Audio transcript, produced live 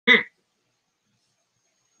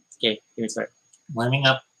Okay, here we start. Warming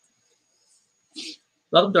up.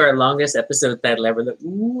 Welcome to our longest episode title ever.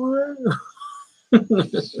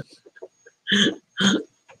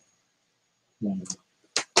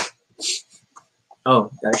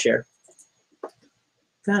 Oh, gotta share.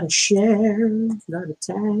 Gotta share. Gotta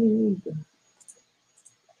tag.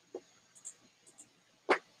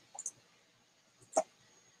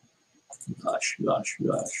 Gosh.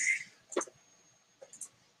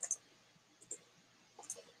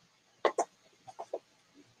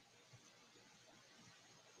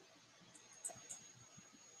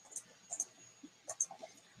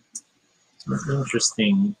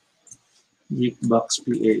 Interesting. Geekbox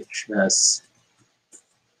PH has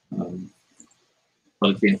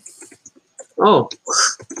Tolkien. Oh,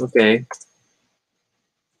 okay.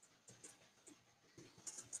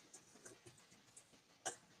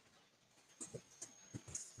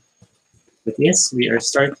 But yes, we are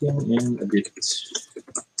starting in a bit.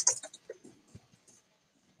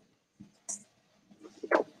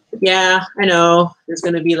 Yeah, I know. There's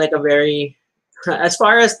gonna be like a very, as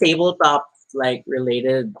far as tabletop like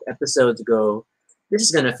related episodes go, this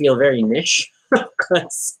is gonna feel very niche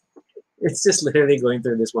because it's just literally going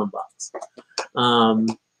through this one box.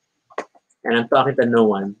 And I'm talking to no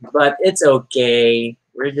one, but it's okay.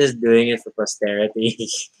 We're just doing it for posterity.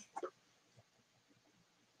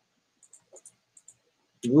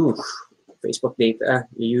 Oof. Facebook data,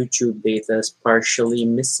 YouTube data is partially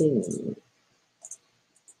missing.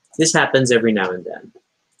 This happens every now and then.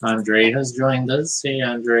 Andre has joined us. Hey,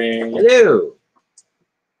 Andre. Hello.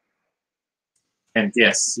 And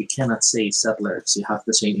yes, you cannot say settlers. You have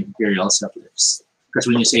to say Imperial settlers. Because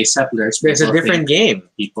when you say settlers, There's a different game.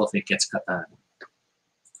 People think it's Catan.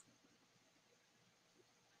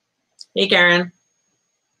 Hey, Karen.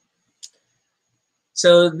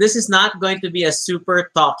 So this is not going to be a super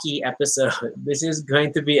talky episode. This is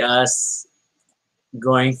going to be us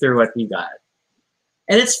going through what we got.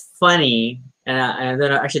 And it's funny, and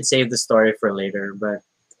then I should save the story for later, but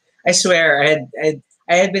I swear I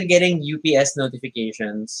had been getting UPS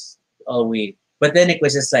notifications all week, but then it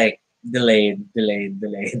was just like delayed.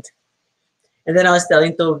 And then I was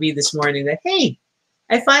telling Toby this morning that, hey,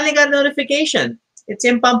 I finally got a notification. It's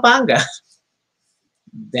in Pampanga.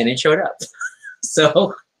 Then it showed up.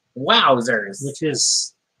 So, wowzers. Which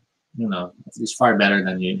is, is far better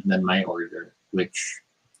than my order, which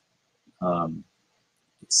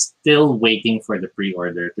still waiting for the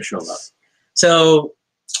pre-order to show up. So,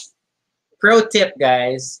 pro tip,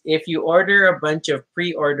 guys, if you order a bunch of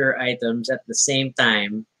pre-order items at the same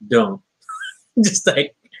time, don't. Just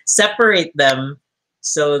like separate them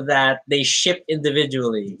so that they ship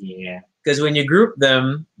individually. Yeah. Because when you group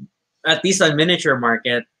them, at least on Miniature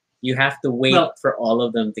Market, you have to wait for all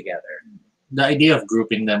of them together. The idea of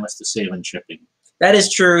grouping them was to save on shipping. That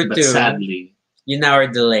is true, but too. Sadly, you now are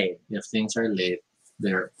delayed. If things are late,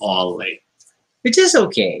 they're all late. Which is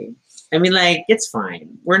okay. I mean, like, it's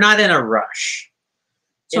fine. We're not in a rush.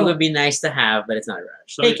 So, it would be nice to have, but it's not a rush.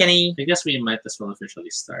 So hey, Kenny. I guess we might as well officially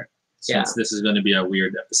start. Since this is going to be a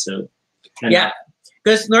weird episode. And yeah.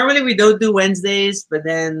 Because normally we don't do Wednesdays, but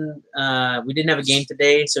then we didn't have a game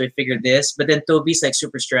today, so we figured this. But then Toby's like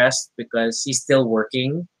super stressed because he's still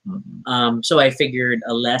working. Mm-hmm. So I figured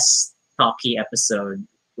a less talky episode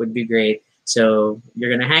would be great. So you're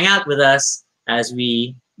going to hang out with us as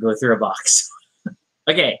we go through a box.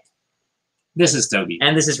 Okay. This is Toby.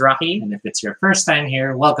 And this is Rocky. And if it's your first time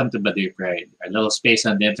here, welcome to Baduy Pride, our little space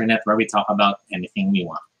on the internet where we talk about anything we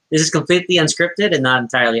want. This is completely unscripted and not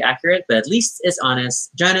entirely accurate, but at least it's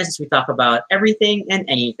honest. Join us as we talk about everything and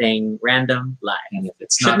anything random live. And if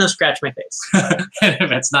it's Should no scratch my face. And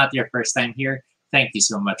if it's not your first time here, thank you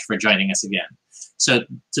so much for joining us again. So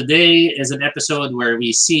today is an episode where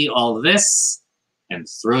we see all this and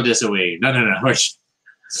throw this away. No.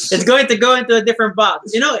 It's going to go into a different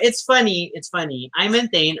box. You know, it's funny. I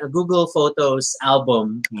maintain a Google Photos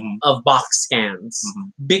album of box scans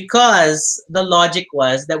because the logic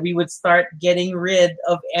was that we would start getting rid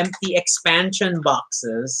of empty expansion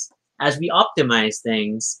boxes as we optimize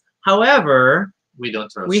things. However, we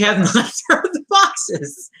have not thrown the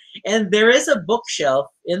boxes. And there is a bookshelf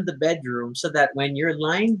in the bedroom so that when you're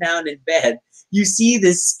lying down in bed, you see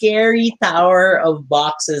this scary tower of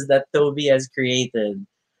boxes that Toby has created.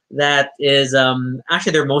 That is,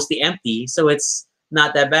 actually, they're mostly empty, so it's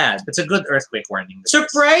not that bad. It's a good earthquake warning.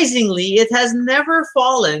 Surprisingly, it has never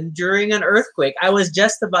fallen during an earthquake. I was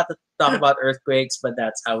just about to talk about earthquakes, but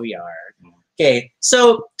that's how we are. Okay,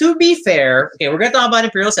 so to be fair, we're going to talk about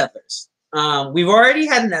Imperial Settlers. We've already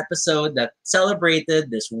had an episode that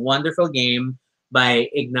celebrated this wonderful game by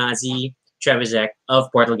Ignacy Trzewiczek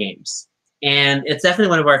of Portal Games. and it's definitely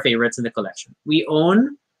one of our favorites in the collection. We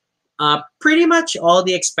own pretty much all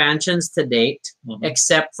the expansions to date,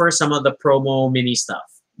 except for some of the promo mini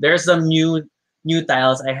stuff. There's some new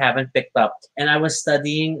tiles I haven't picked up, and I was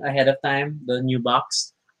studying ahead of time the new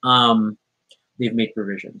box. They've made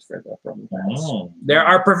provisions for the promo tiles. There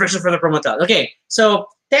are provisions for the promo tiles. Okay, so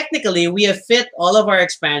technically we have fit all of our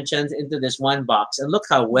expansions into this one box, and look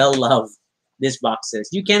how well loved this box is.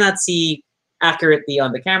 You cannot see accurately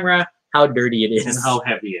on the camera how dirty it is and how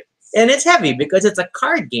heavy it is. And it's heavy because it's a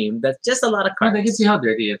card game. That's just a lot of cards. I can see how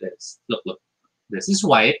dirty it is. Look. This is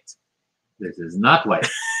white. This is not white.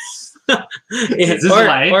 This is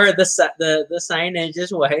white. Or the signage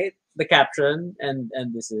is white. The caption and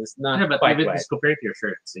this is not but quite even white. Just compare to your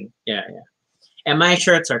shirt. See? Yeah. And my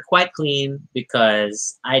shirts are quite clean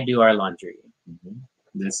because I do our laundry.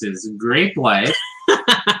 This is great white.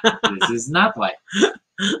 This is not white.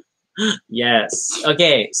 Yes.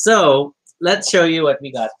 Okay, so let's show you what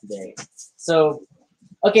we got today. So,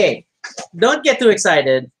 okay, don't get too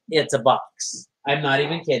excited. It's a box. I'm not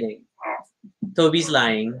even kidding. Toby's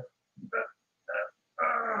lying.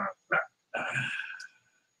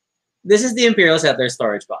 This is the Imperial Settler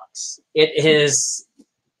storage box. It is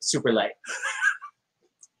super light.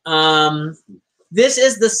 This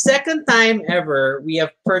is the second time ever we have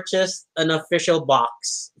purchased an official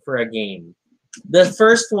box for a game. The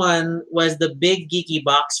first one was the big geeky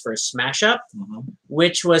box for Smash Up,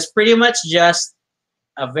 which was pretty much just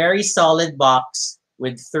a very solid box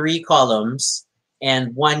with 3 columns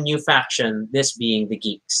and 1 new faction, this being the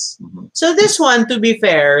Geeks. So this one, to be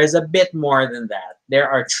fair, is a bit more than that. There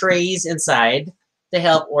are trays inside to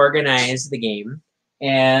help organize the game.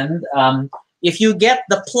 And if you get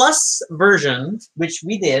the plus version, which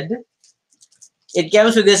we did, it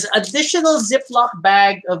comes with this additional Ziploc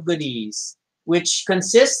bag of goodies, which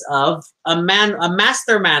consists of a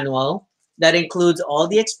master manual that includes all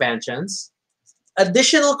the expansions,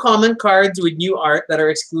 additional common cards with new art that are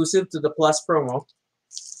exclusive to the Plus promo,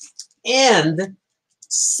 and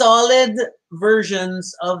solid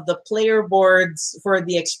versions of the player boards for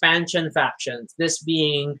the expansion factions, this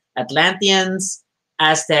being Atlanteans,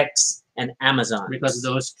 Aztecs, and Amazons. Because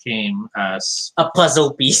those came as a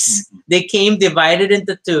puzzle piece. They came divided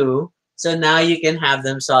into 2, so now you can have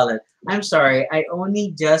them solid. I'm sorry, I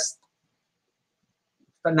only just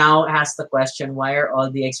now asked the question, why are all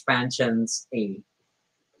the expansions A?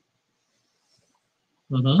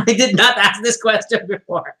 I did not ask this question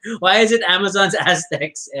before. Why is it Amazons,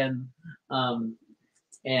 Aztecs, and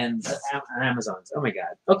Amazons? Oh my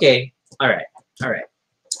god. Okay. All right.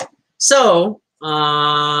 So,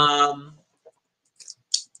 Andre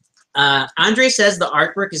says the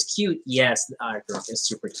artwork is cute. Yes, the artwork is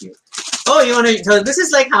super cute. Oh, you want to? So this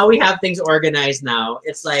is like how we have things organized now.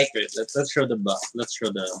 It's like let's show the box. Let's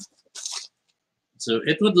show the. So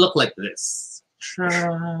it would look like this.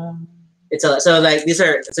 It's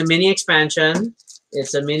a mini expansion.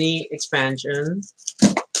 It's a mini expansion.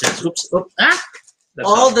 Oops.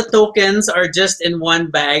 All the tokens are just in one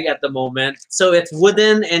bag at the moment. So it's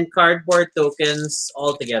wooden and cardboard tokens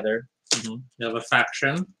all together. You have a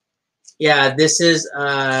faction. Yeah, this is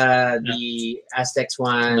the Aztecs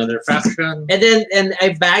one. Another faction. And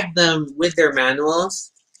I bagged them with their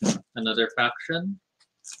manuals. Another faction.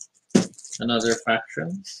 Another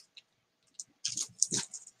faction.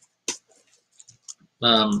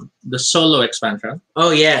 The solo expansion.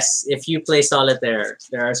 Oh yes, if you play solitaire,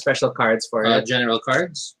 there are special cards for it. General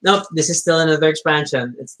cards. Nope, this is still another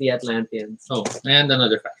expansion. It's the Atlanteans. Oh, and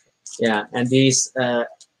another faction. Yeah, and these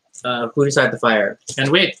who decided to fire? And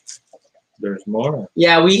wait, there's more.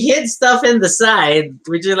 Yeah, we hid stuff in the side,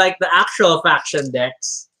 which are like the actual faction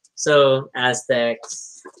decks. So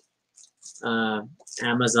Aztecs,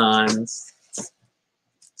 Amazons,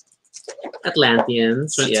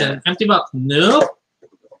 Atlanteans. So it's an empty box. Nope.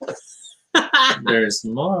 There's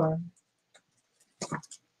more.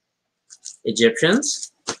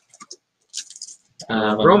 Egyptians,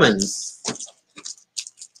 Romans,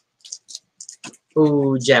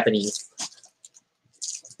 Japanese,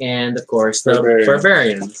 and of course the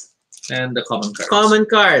barbarians. And the common cards. Common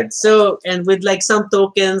cards. So, and with like some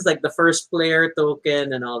tokens, like the first player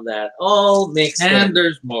token and all that, all mixed in. And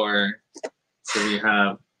there's more. So we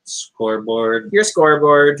have scoreboard. Your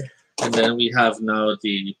scoreboard. And then we have now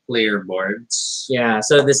the player boards. Yeah,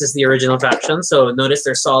 so this is the original faction. So notice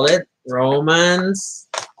they're solid. Romans.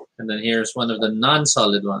 And then here's one of the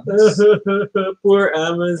non-solid ones. Poor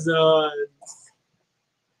Amazons.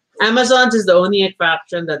 Amazons is the only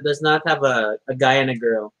faction that does not have a guy and a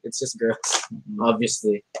girl. It's just girls,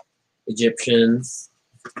 obviously. Egyptians.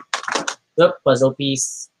 Look, puzzle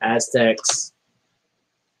piece. Aztecs.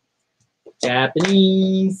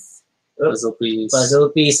 Japanese. Puzzle piece. Puzzle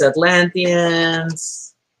piece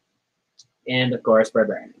Atlanteans. And of course,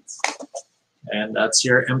 barbarians. And that's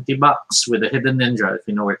your empty box with a hidden ninja if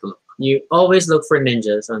you know where to look. You always look for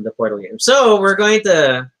ninjas on the Portal game. So we're going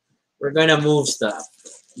to move stuff.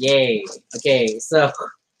 Yay. Okay, so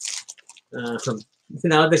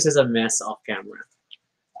now this is a mess off camera.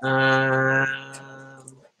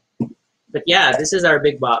 But yeah, this is our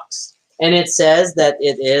big box. And it says that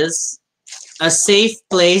it is a safe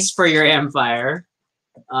place for your empire.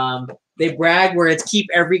 They brag where it's keep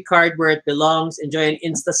every card where it belongs, enjoy an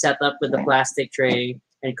insta setup with the plastic tray,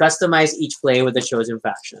 and customize each play with the chosen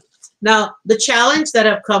faction. Now, the challenge that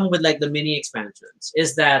have come with like the mini expansions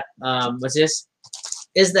is that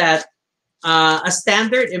a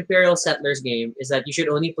standard Imperial Settlers game is that you should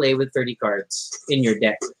only play with 30 cards in your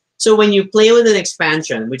deck. So when you play with an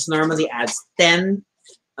expansion, which normally adds 10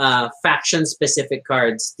 faction-specific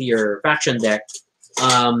cards to your faction deck,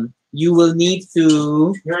 you will need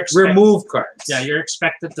to remove cards. Yeah, you're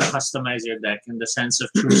expected to customize your deck in the sense of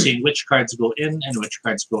choosing which cards go in and which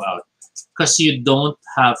cards go out. Because you don't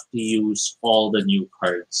have to use all the new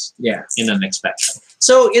cards in an expansion.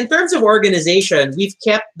 So in terms of organization, we've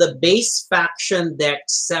kept the base faction deck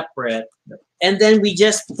separate, and then we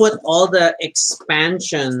just put all the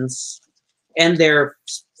expansions and their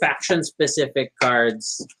faction-specific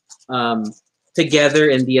cards together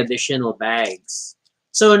in the additional bags.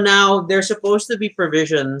 So now there's supposed to be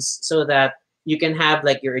provisions so that you can have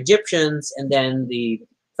like your Egyptians and then the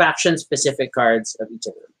faction-specific cards of each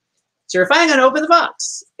of them. So we're finally gonna open the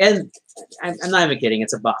box, and I'm not even kidding.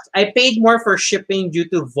 It's a box. I paid more for shipping due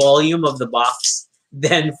to volume of the box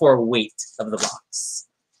than for weight of the box,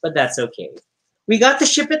 but that's okay. We got to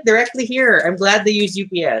ship it directly here. I'm glad they used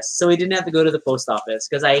UPS, so we didn't have to go to the post office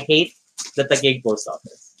because I hate the Taguig post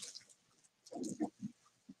office.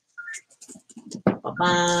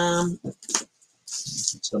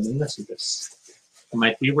 Some messages.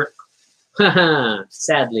 Might be work.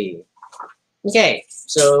 Sadly. Okay,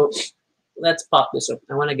 so let's pop this up.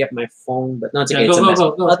 I want to get my phone, but no, it's okay.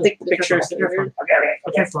 Go. I'll take pictures. Okay.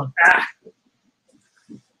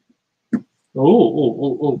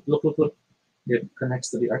 Oh, look. It connects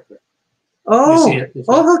to the artwork. Oh, You see it?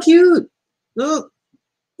 how cute. Look,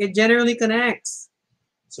 it generally connects.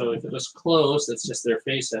 So if it was closed, it's just their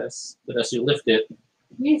faces. But as you lift it,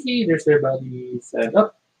 there's their bodies. And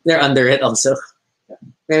they're under it also.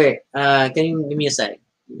 Wait. Can you give me a side?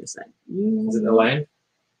 Is it a line?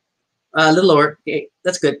 A little lower. Okay,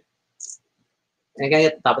 that's good. And I gotta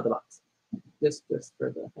get the top of the box. Just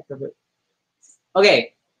for the heck of it.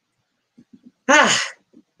 Okay. Oh,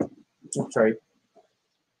 sorry.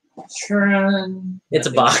 It's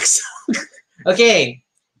a box. Okay.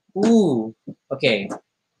 Ooh. Okay.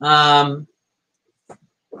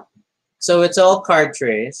 So it's all card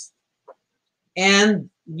trays, and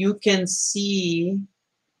you can see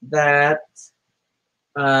that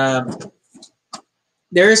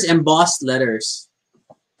there's embossed letters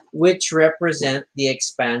which represent the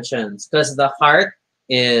expansions, because the heart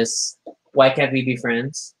is why can't we be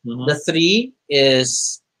friends? The 3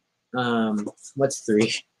 is what's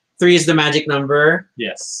 3? 3 is the magic number.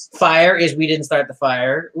 Yes. Fire is we didn't start the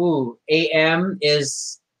fire. Ooh, AM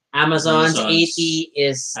is Amazons. AT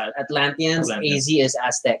is Atlanteans. AZ is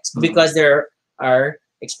Aztecs, because there are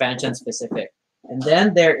expansion specific. And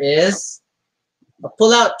then there is a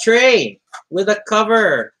pull-out tray with a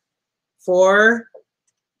cover for.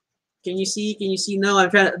 Can you see? Can you see? No, I'm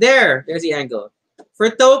trying to. There's the angle. For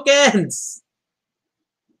tokens.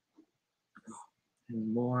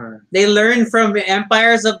 And more. They learn from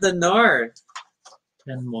Empires of the North.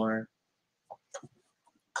 And more.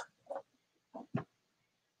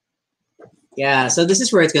 Yeah, so this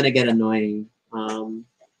is where it's gonna get annoying. Ooh,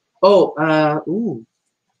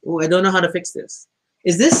 I don't know how to fix this.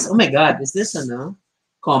 Is this? Oh my God, is this a no?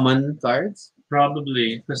 Common cards?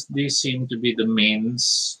 Probably, because these seem to be the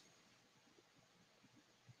mains.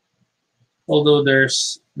 Although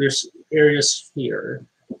there's areas here.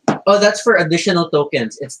 Oh, that's for additional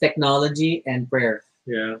tokens. It's technology and prayer.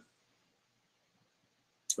 Yeah.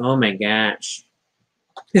 Oh my gosh.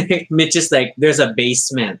 Mitch is like, there's a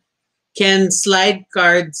basement. Can slide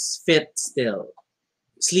cards fit still?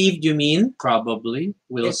 Sleeved, you mean? Probably.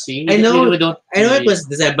 We'll see. I know. We don't. I know it was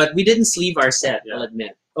designed, but we didn't sleeve our set. Yeah. I'll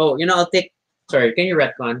admit. Oh, I'll take. Sorry, can you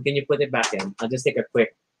retcon? Can you put it back in? I'll just take a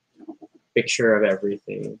quick picture of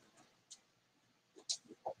everything.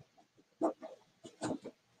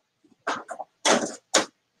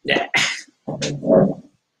 Yeah.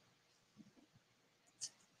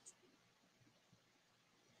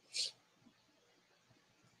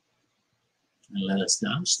 Let us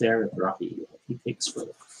now stare at Rocky while he takes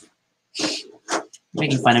photos.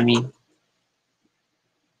 Making fun of me.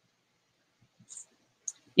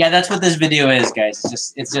 Yeah, that's what this video is, guys.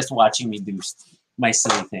 It's just watching me do my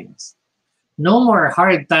silly things. No more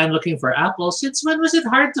hard time looking for apples. Since when was it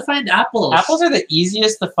hard to find apples? Apples are the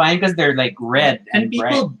easiest to find because they're like red and and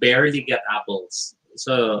people bright. barely get apples.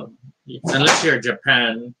 So unless you're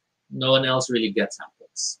Japan, no one else really gets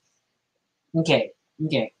apples. Okay.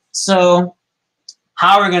 So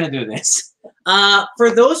how are we gonna do this?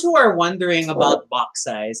 For those who are wondering about box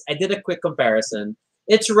size, I did a quick comparison.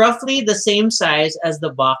 It's roughly the same size as the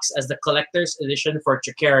box as the collector's edition for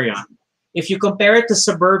Chikarion. If you compare it to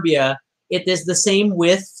Suburbia, it is the same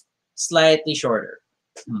width, slightly shorter.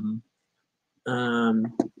 Mm-hmm.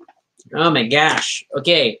 Oh my gosh.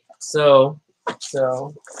 Okay, so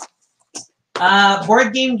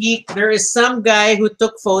Board Game Geek, there is some guy who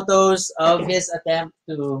took photos of his attempt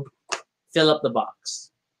to fill up the box.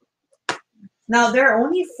 Now, there are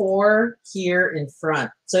only 4 here in front.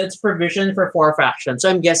 So it's provisioned for 4 factions. So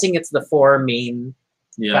I'm guessing it's the 4 main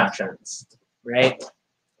factions, right?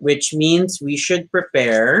 Which means we should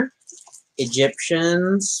prepare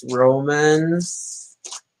Egyptians, Romans,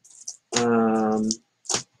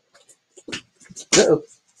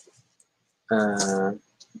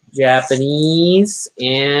 Japanese,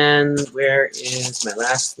 and where is my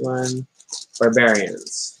last one?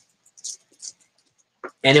 Barbarians.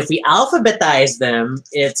 And if we alphabetize them,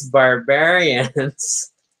 it's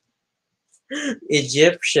barbarians,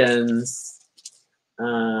 Egyptians,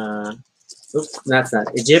 oops, that's not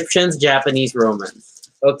Egyptians, Japanese,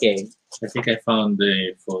 Romans. Okay. I think I found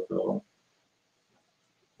the photo.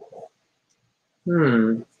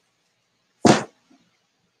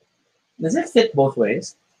 Does it fit both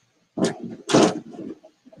ways?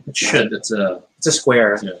 It should. It's a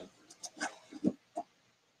square. Yeah.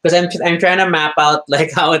 Because I'm trying to map out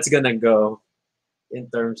like how it's gonna go in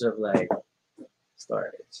terms of like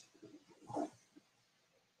storage.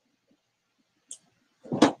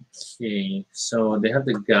 Okay, so they have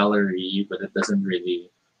the gallery, but it doesn't really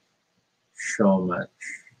show much.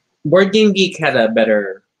 Board Game Geek had a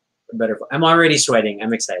better. I'm already sweating.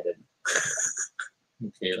 I'm excited.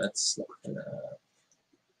 Okay, let's look at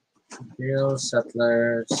Imperial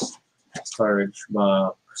Settlers, Storage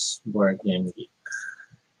Box, Board Game Geek.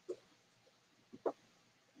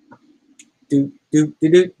 Do.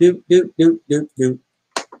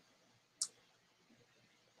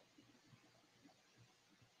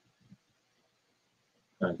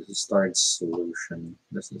 This is Storage Solution.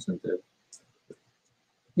 This isn't it.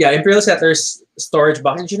 Yeah, Imperial Settlers storage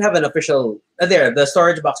box. You should have an official there. The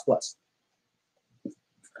storage box plus.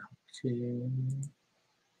 Okay.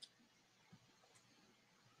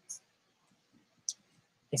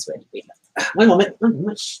 I swear. Wait. One moment.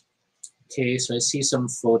 Okay, so I see some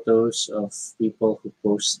photos of people who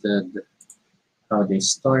posted how they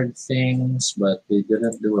stored things, but they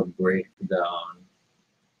didn't do a breakdown.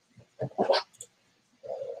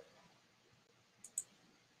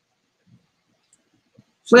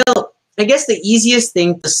 Well, I guess the easiest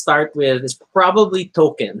thing to start with is probably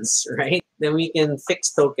tokens, right? Then we can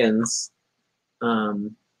fix tokens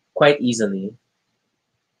quite easily.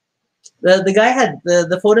 The guy had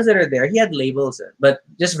the photos that are there. He had labels, but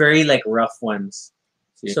just very like rough ones.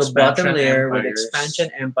 So bottom layer with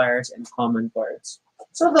expansion empires and common parts.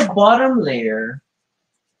 So the bottom layer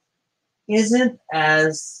isn't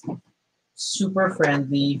as super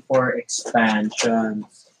friendly for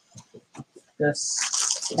expansions.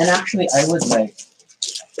 And actually, I would like.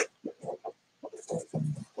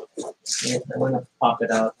 I want to pop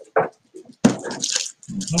it out.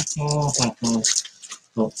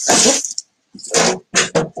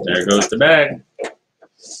 There goes the bag.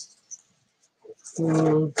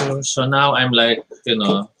 So now I'm like,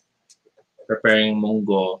 preparing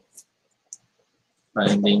Mungo,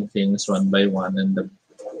 finding things one by one in the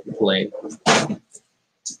plate.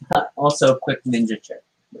 Also, quick ninja check.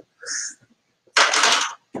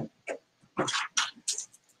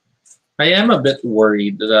 I am a bit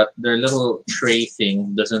worried that their little tray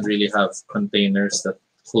thing doesn't really have containers that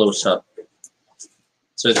close up.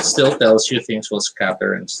 So it still tells you things will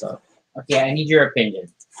scatter and stuff. Okay, I need your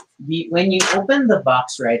opinion. When you open the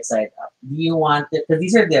box right side up, do you want it? Because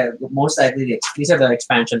these are most likely these are the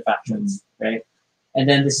expansion factions, right? And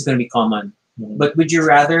then this is going to be common. But would you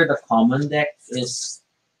rather the common deck is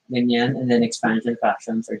ganyan and then expansion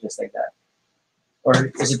factions are just like that?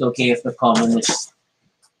 Or is it okay if the common is...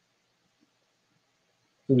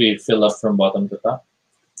 Do we fill up from bottom to top?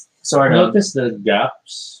 Sort of. Notice the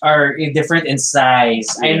gaps are different in size.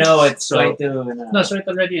 Yes. I know it's so, going to... No, so it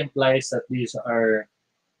already implies that these are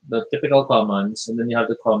the typical commons, and then you have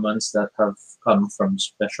the commons that have come from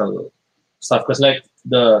special stuff. Because like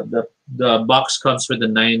the box comes with the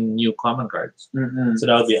 9 new common cards, so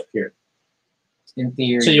that'll be up here. In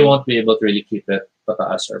theory. So you won't be able to really keep it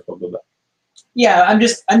pataas or pababa. Yeah, I'm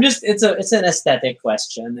just it's an aesthetic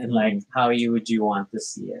question and like how would you want to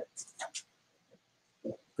see it?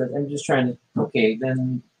 Because I'm just trying to okay,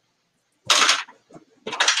 then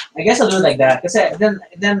I guess I'll do it like that. Because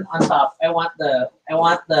then on top I want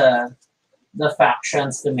the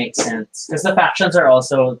factions to make sense. Because the factions are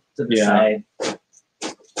also to the side.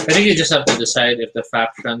 I think you just have to decide if the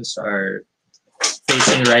factions are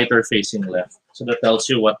facing right or facing left. So that tells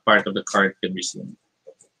you what part of the card can be seen.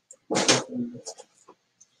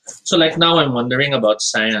 So like now I'm wondering about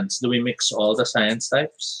science. Do we mix all the science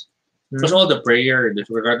types? Because all the prayer,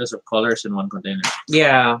 regardless of colors, in one container.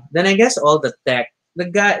 Yeah. Then I guess all the tech.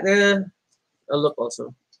 I'll look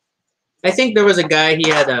also. I think there was a guy. He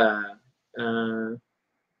had a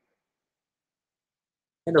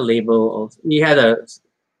label. Also. He had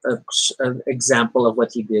an example of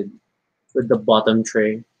what he did with the bottom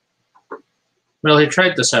tray. Well, he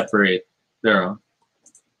tried to separate there.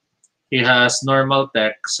 He has normal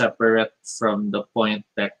tech separate from the point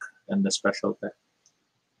tech and the special tech.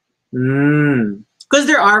 Because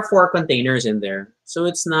there are 4 containers in there, so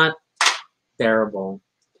it's not terrible.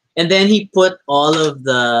 And then he put all of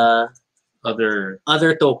the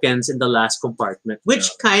other tokens in the last compartment, which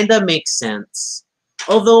kind of makes sense.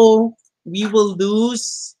 Although we will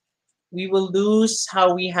lose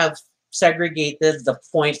how we have segregated the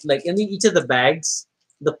point, like in each of the bags,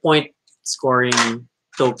 the point scoring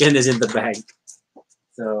token is in the bag.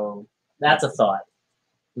 So that's a thought.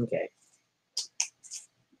 Okay.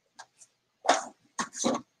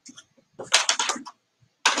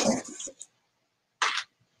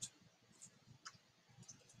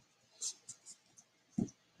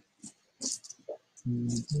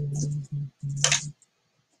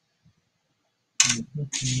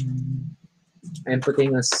 I'm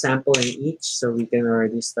putting a sample in each so we can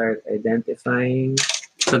already start identifying.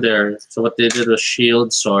 So what they did was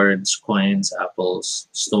shield, swords, coins, apples,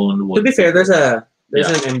 stone, wood. To be fair, there's an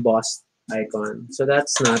embossed icon, so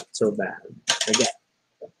that's not so bad. Again.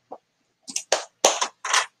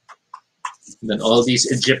 Then all these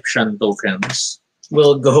Egyptian tokens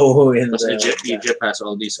will go in Egypt has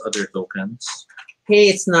all these other tokens. Hey,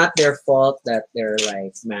 it's not their fault that they're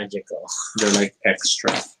like magical. They're like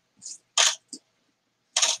extra.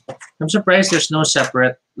 I'm surprised there's no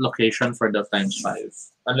separate location for the ×5.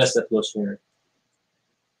 Unless that goes here.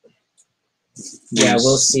 Yeah,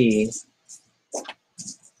 we'll see.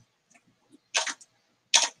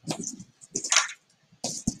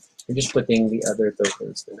 I'm just putting the other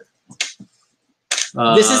tokens there.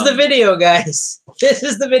 This is the video, guys. This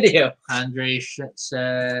is the video. Andre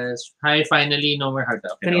says, "Hi, finally, no more hard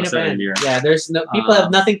talk." Yeah, there's no people have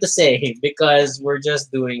nothing to say because we're just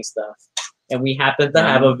doing stuff, and we happen to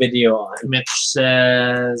have a video on. Mitch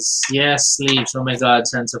says, "Yes, sleeves. Oh my God,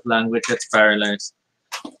 sense of language that's paralyzed."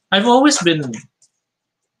 I've always been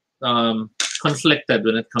conflicted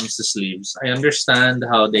when it comes to sleeves. I understand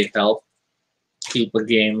how they help keep a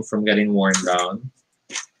game from getting worn down.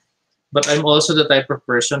 But I'm also the type of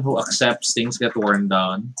person who accepts things get worn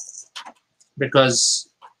down because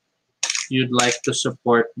you'd like to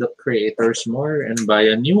support the creators more and buy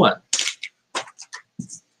a new one.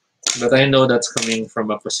 But I know that's coming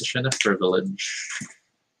from a position of privilege.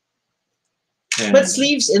 And but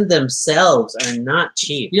sleeves in themselves are not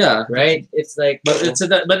cheap. Yeah, right. It's like, but it's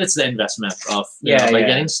the investment of by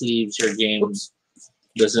getting sleeves, your game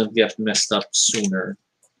doesn't get messed up sooner.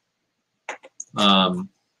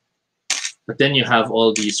 But then you have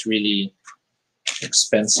all these really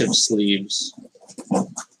expensive sleeves.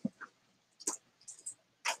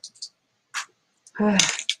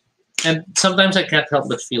 And sometimes I can't help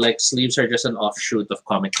but feel like sleeves are just an offshoot of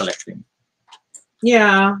comic collecting.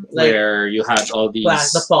 Yeah. Like where you had all these...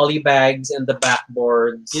 the poly bags and the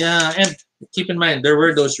backboards. Yeah, and keep in mind, there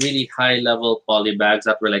were those really high-level poly bags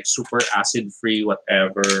that were like super acid-free,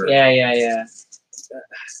 whatever. Yeah.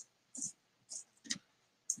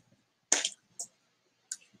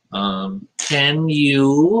 Can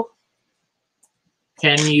you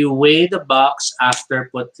weigh the box after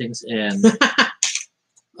put things in?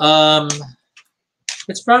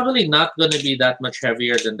 It's probably not going to be that much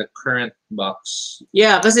heavier than the current box.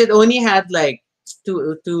 Yeah, because it only had like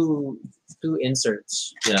two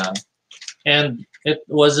inserts. Yeah, and it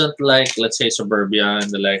wasn't like, let's say, Suburbia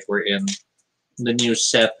and the like we're in. The new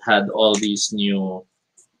set had all these new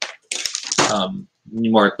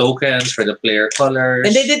more tokens for the player colors.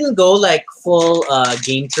 And they didn't go like full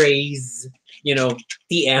game trays you know,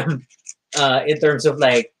 TM in terms of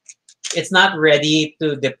like it's not ready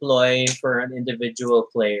to deploy for an individual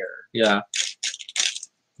player. Yeah.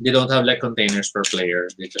 They don't have like containers per player.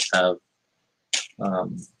 They just have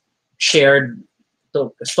um, Shared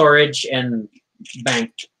storage and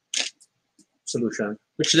bank solution.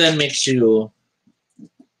 which then makes you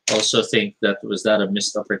also think that was that a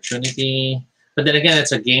missed opportunity. But then again,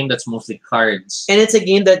 it's a game that's mostly cards. And it's a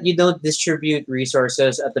game that you don't distribute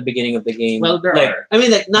resources at the beginning of the game. Well, there like, are. I mean,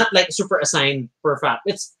 like not like super assigned per fact.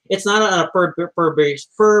 It's not on a per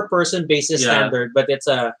person basis Yeah. standard, but it's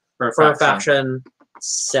a per per faction. faction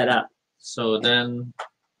setup. So then,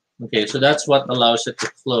 okay, so that's what allows it to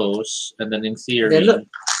close, and then in theory, Then look.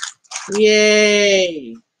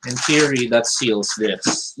 Yay! in theory, that seals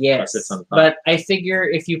this. Yes, because it's on top. but I figure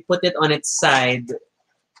if you put it on its side,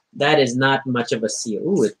 that is not much of a seal.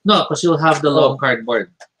 Ooh, No, because you'll have the long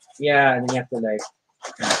cardboard. yeah, and then you have to like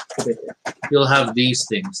put it there. You'll have these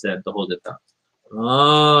things then to hold it up.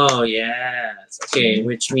 Oh yes. Okay,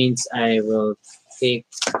 which means I will take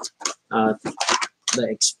out the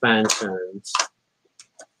expansions.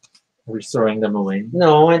 Are we throwing them away?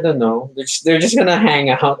 No, I don't know. They're just gonna hang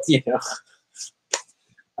out, you know.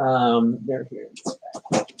 They're here.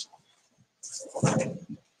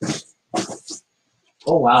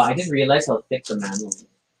 Oh wow, I didn't realize how thick the manual is.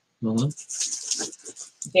 Mm-hmm.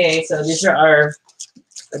 Okay, so these are our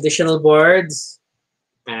additional boards.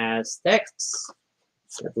 Aztecs,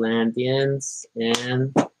 Atlanteans,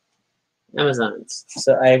 and Amazons.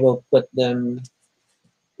 So I will put them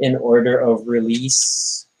in order of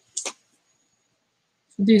release.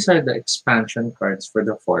 These are the expansion cards for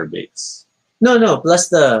the 4 base. No, plus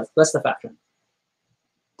the faction.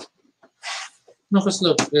 No, because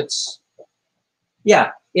look, it's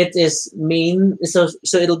Yeah, it is main. So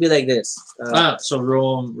it'll be like this. so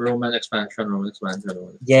Roman expansion, Roman expansion.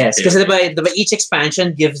 Roman. Yes, Okay, because okay. each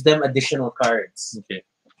expansion gives them additional cards. Okay.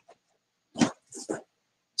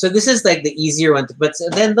 So this is like the easier one. But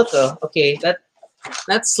then look, okay,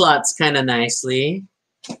 that slots kind of nicely.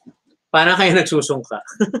 Parang kayo nagsusungka.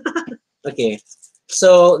 Okay,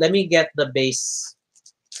 so let me get the base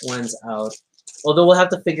ones out. Although we'll have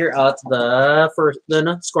to figure out the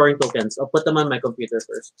scoring tokens. I'll put them on my computer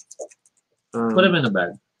first. Put them in a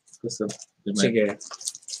bag. Because Sige.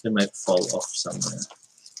 they might fall off somewhere.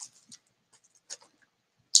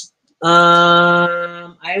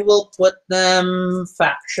 I will put them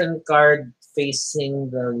faction card facing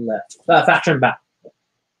the left. Faction back.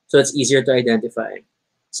 So it's easier to identify.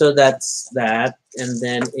 So that's that. And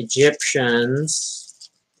then Egyptians.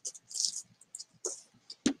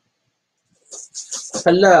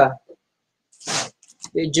 Hala.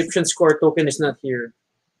 The Egyptian score token is not here.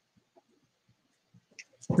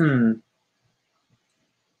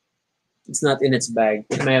 It's not in its bag.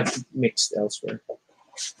 It may have mixed elsewhere.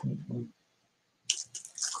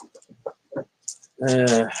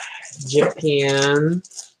 Japan.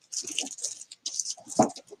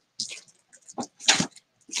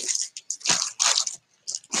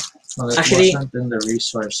 Well, it Actually- wasn't in the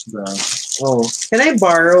resource browse. Oh, can I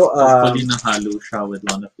borrow? Hopefully nahalo siya with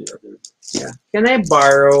one of the other. Yeah. Can I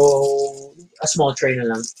borrow a small tray na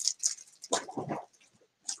lang?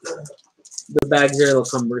 The bags are a little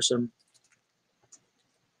cumbersome.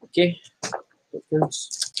 Okay.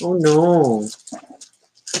 Tokens. Oh no.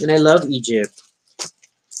 And I love Egypt.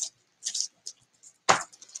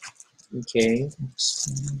 Okay.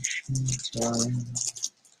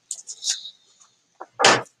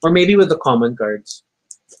 Or maybe with the common cards.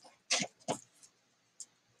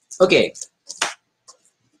 Okay.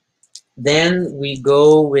 Then we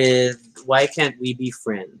go with why can't we be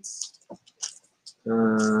friends?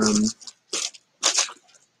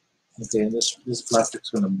 Okay, this plastic's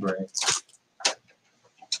gonna break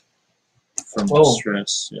from the Oh.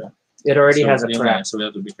 stress. Yeah. It already So, has a yeah, crack. so we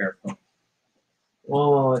have to be careful.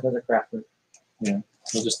 Oh, it has a crack. We'll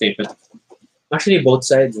just tape it. Actually, both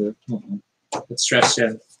sides. It's stress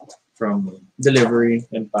yan from Delivery.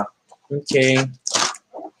 impact. Okay.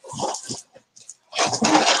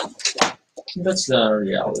 That's the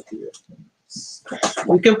reality.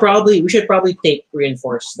 We should probably tape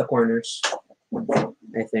reinforce the corners.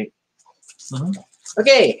 I think. Mhm.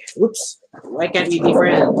 Okay. Whoops. Why can't we be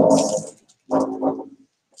friends?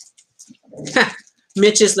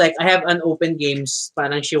 Mitch is like, I have unopened games.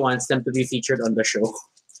 Parang she wants them to be featured on the show.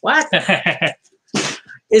 What?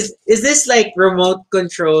 Is this like remote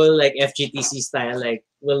control, like FGTC style? Like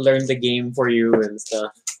we'll learn the game for you and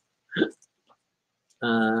stuff.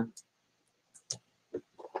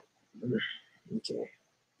 Okay.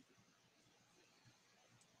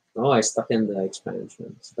 Oh, I stuck in the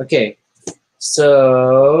expansions. Okay.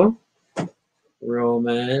 So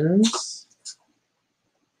Romans.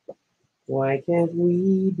 Why can't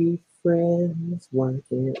we be friends? Why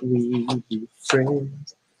can't we be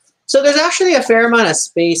friends? So there's actually a fair amount of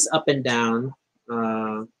space up and down,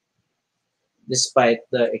 despite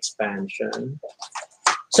the expansion.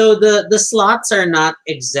 So the slots are not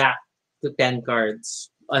exact to 10 cards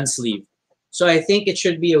unsleeved. So I think it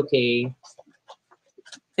should be okay.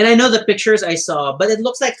 And I know the pictures I saw, but it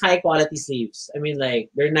looks like high quality sleeves. I mean, like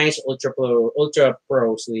they're nice ultra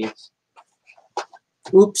pro sleeves.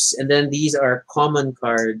 Oops, and then these are common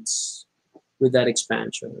cards with that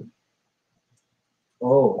expansion.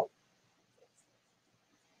 Oh.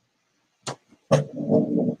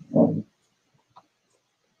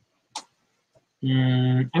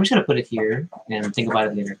 I'm just gonna put it here and think about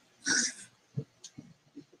it later.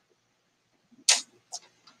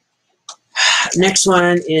 Next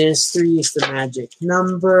one is 3 is the magic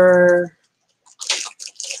number.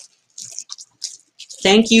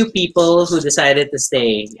 Thank you, people who decided to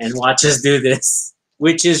stay and watch us do this,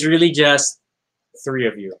 which is really just 3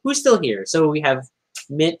 of you. Who's still here? So we have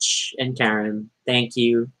Mitch and Karen. Thank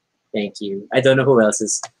you. Thank you. I don't know who else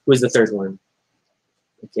is. Who's the third one?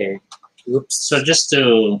 Okay. Oops. So just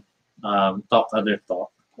to talk other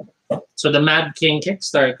talk. So the Mad King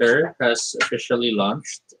Kickstarter has officially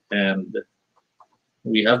launched and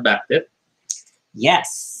we have backed it.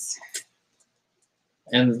 Yes.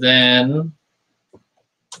 And then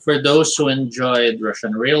for those who enjoyed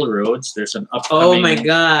Russian Railroads, there's an upcoming Oh my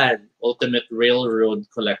god. Ultimate Railroad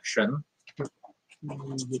collection,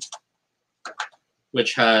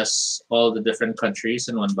 which has all the different countries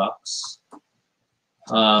in one box.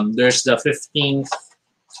 There's the 15th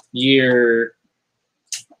year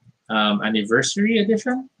anniversary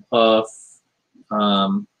edition of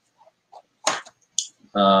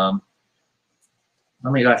oh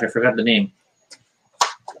my gosh, I forgot the name.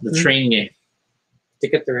 The train game.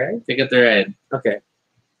 Ticket to Ride? Ticket to Ride. Okay.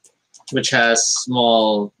 Which has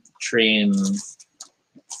small train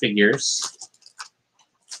figures.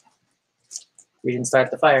 We didn't start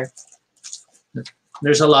the fire.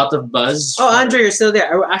 There's a lot of buzz. Oh, Andre, you're still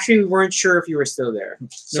there. I actually weren't sure if you were still there.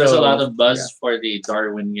 There's a lot of buzz for the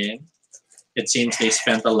Darwin game. It seems they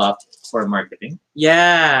spent a lot for marketing.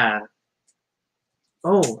 Yeah.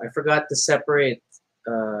 Oh, I forgot to separate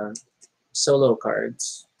solo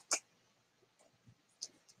cards.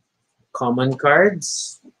 Common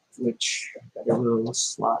cards, which got a little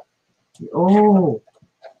slot. Oh.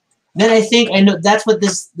 Then I think I know that's what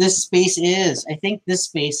this space is. I think this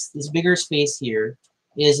space, this bigger space here,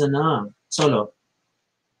 is a solo.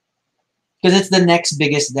 Because it's the next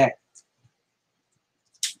biggest deck.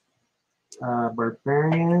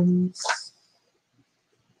 Barbarians.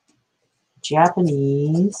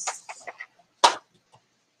 Japanese.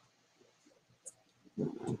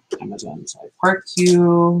 Amazon side. Part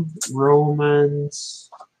Q, Romans,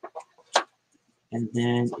 and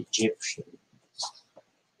then Egyptian.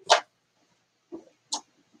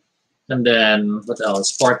 And then what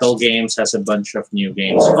else? Portal Games has a bunch of new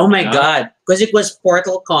games. Oh my coming out. god. Because it was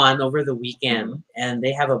Portal Con over the weekend, and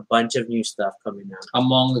they have a bunch of new stuff coming out.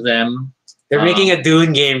 Among them, They're making a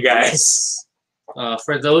Dune game, guys.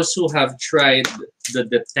 for those who have tried the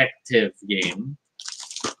detective game,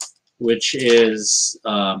 which is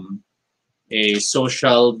a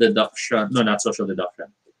social deduction, no, not social deduction,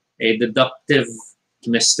 a deductive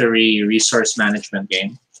mystery resource management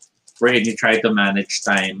game, wherein you try to manage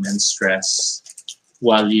time and stress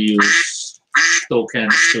while you use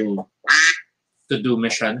tokens to do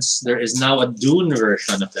missions. There is now a Dune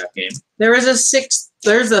version of that game. There is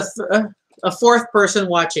there's a fourth person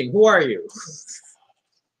watching. Who are you?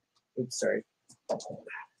 Oops, sorry.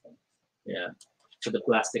 Yeah. So the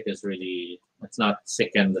plastic is really, it's not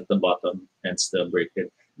thickened at the bottom and still break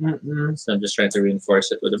it. So I'm just trying to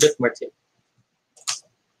reinforce it with a bit more tape.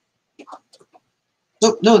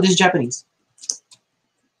 Oh, no, this is Japanese.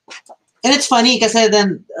 And it's funny because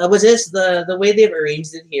then was this the way they've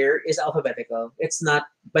arranged it here is alphabetical. It's not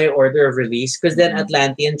by order of release because then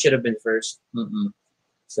Atlantean should have been first.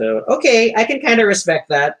 So okay, I can kind of respect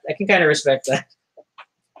that.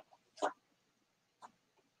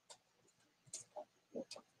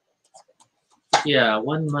 Yeah,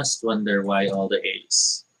 one must wonder why all the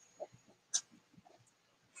A's.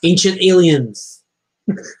 Ancient aliens.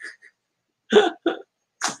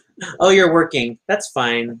 Oh, you're working. That's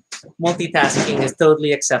fine. Multitasking is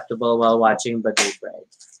totally acceptable while watching Baduy,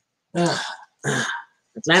 right?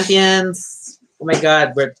 Atlanteans. Oh my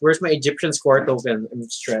god, where's my Egyptian score token? I'm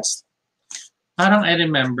stressed. Parang I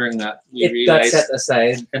remember nga, we It got realized, set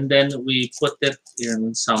aside. and then we put it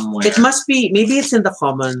in somewhere. It must be, maybe it's in the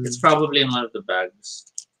common. It's probably in one of the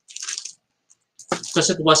bags. Because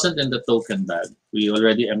it wasn't in the token bag. We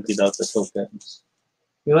already emptied out the tokens.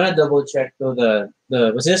 You want to double check though the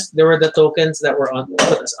was this there were the tokens that were on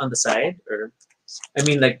the side, or I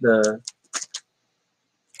mean like the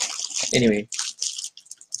anyway.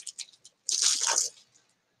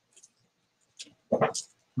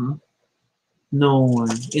 Hmm? No,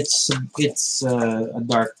 it's a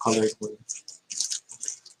dark colored one.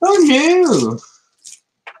 Oh no!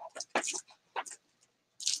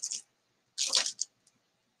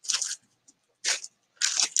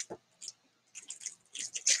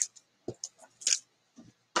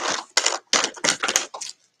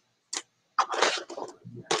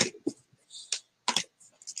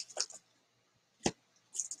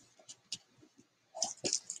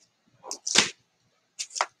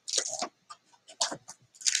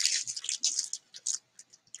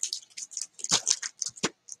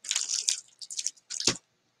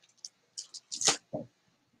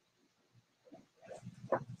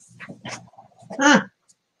 Ah,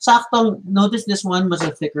 Sakto. Notice this one was a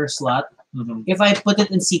thicker slot. Mm-hmm. If I put it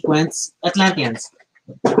in sequence, Atlanteans,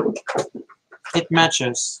 it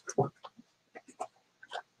matches.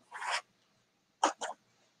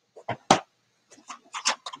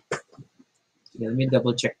 Yeah, let me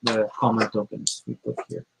double check the common tokens we put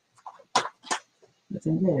here.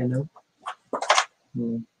 Nothing there, no?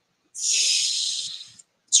 Hmm.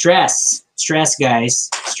 Stress. Stress, guys.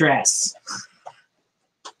 Stress.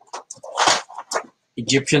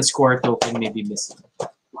 Egyptian score token may be missing.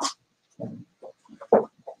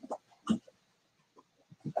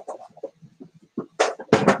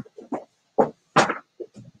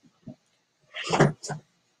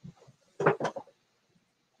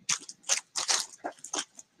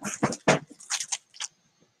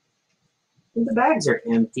 And the bags are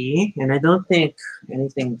empty, and I don't think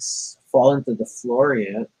anything's fallen to the floor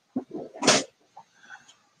yet.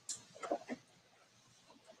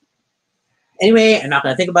 Anyway, I'm not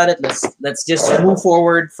gonna think about it. Let's just move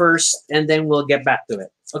forward first, and then we'll get back to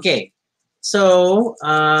it. Okay. So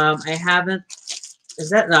I haven't.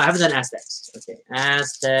 Is that no? I haven't done Aztecs. Okay,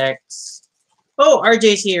 Aztecs. Oh,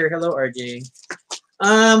 RJ's here. Hello, RJ.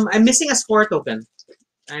 I'm missing a score token.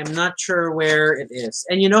 I'm not sure where it is.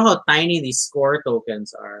 And you know how tiny these score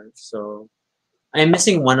tokens are. So I'm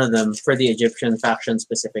missing one of them for the Egyptian faction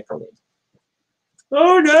specifically.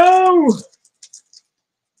 Oh no!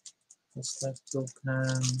 Aztec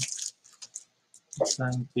token.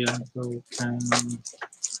 Atlantean token.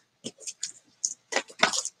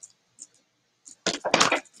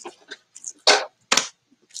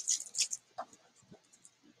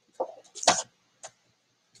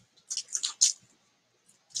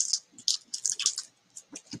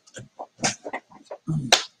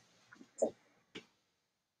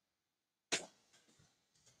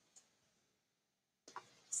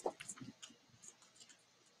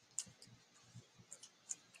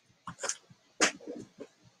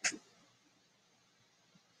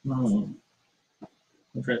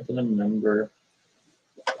 I'm trying to remember.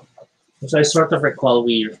 Because I sort of recall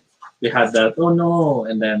we had that. Oh no!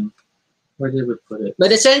 And then where did we put it?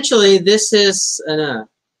 But essentially, this is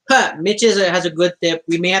Mitch has a good tip.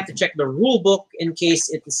 We may have to check the rule book in case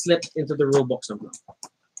it slipped into the rule book somehow.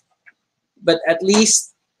 But at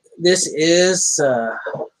least this is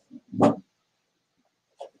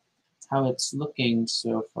how it's looking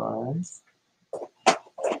so far.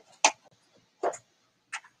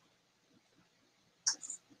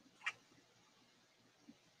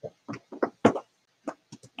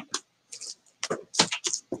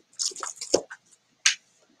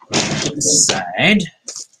 This side.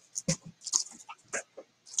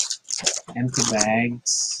 Empty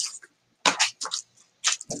bags.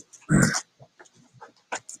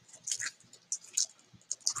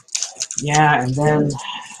 Yeah, and then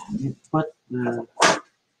you put the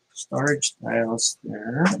storage tiles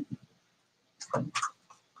there.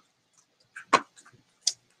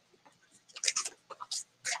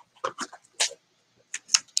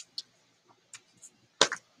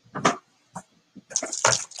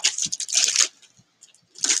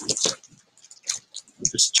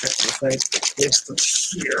 Just check if I placed it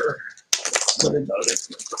here. What about it?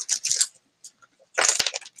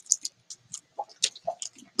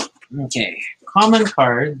 Okay, common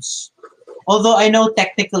cards. Although I know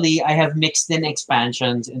technically I have mixed in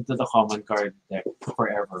expansions into the common card deck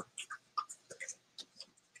forever.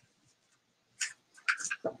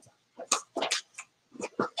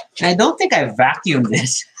 I don't think I vacuumed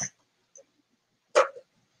this.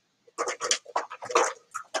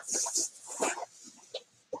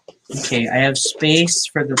 Okay, I have space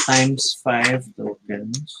for the ×5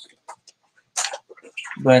 tokens.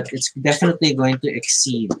 but it's definitely going to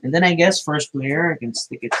exceed. And then I guess first player, I can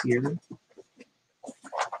stick it here.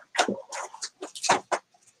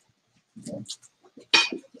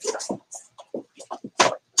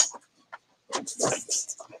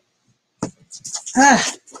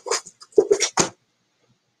 Ah,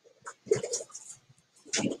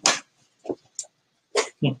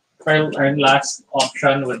 Our last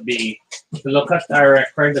option would be to look at our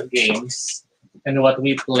record of games and what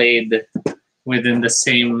we played within the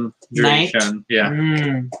same night. duration.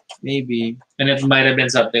 Yeah. Maybe. And it might have been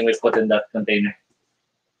something we put in that container.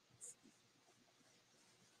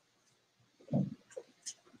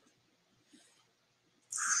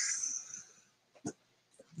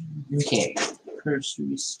 Okay.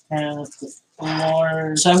 Cursory scan of the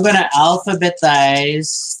floor. So I'm gonna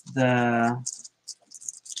alphabetize the.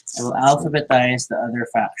 I will alphabetize the other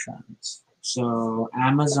factions. So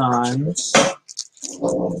Amazons.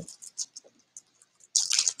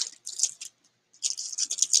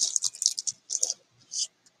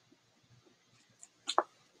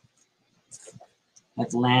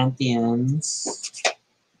 Atlanteans.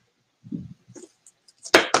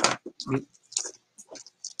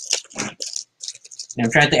 I'm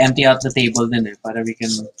trying to empty out the table din para we can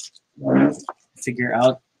figure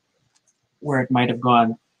out where it might have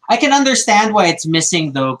gone. I can understand why it's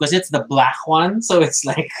missing though, because it's the black one, so it's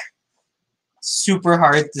like super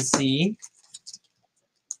hard to see.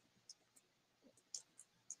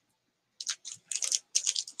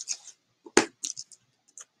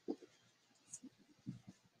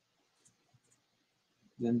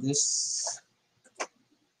 Then this.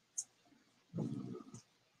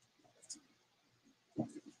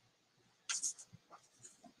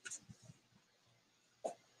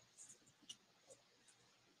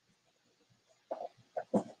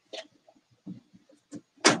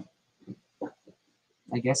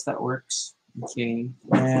 I guess that works. Okay,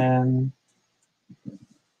 and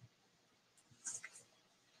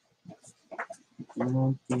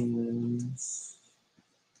Philippines.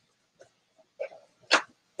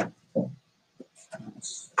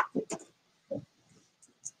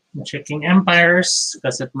 I'm checking Empires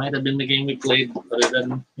because it might have been the game we played other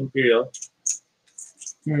than Imperial.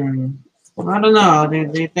 I don't know.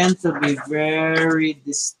 They tend to be very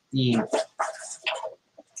distinct.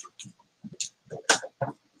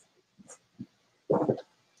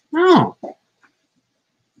 Oh.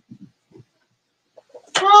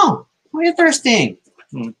 Oh, how interesting.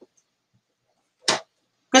 Because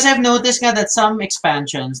I've noticed nga that some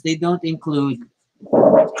expansions, they don't include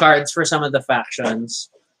cards for some of the factions.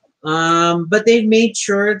 But they've made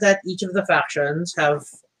sure that each of the factions have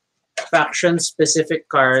faction-specific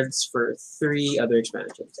cards for 3 other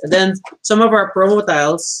expansions. And then some of our promo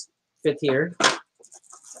tiles fit here.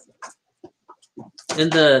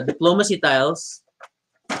 And the diplomacy tiles,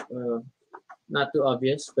 not too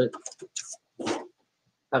obvious, but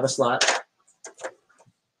have a slot.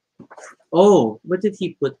 Oh, what did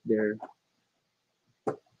he put there?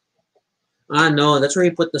 Ah, no, that's where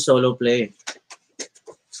he put the solo play.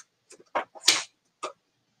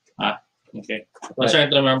 Okay. I was trying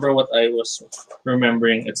to remember what I was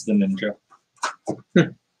remembering. It's the ninja.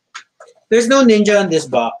 There's no ninja in this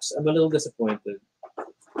box. I'm a little disappointed.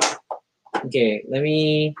 Okay, let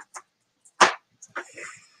me...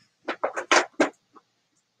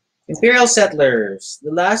 Imperial Settlers.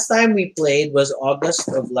 The last time we played was August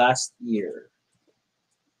of last year.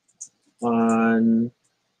 On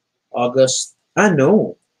August... Ah,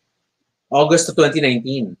 no. August of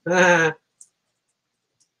 2019.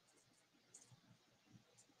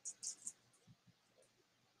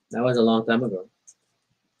 That was a long time ago.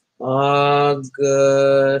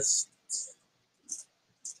 August.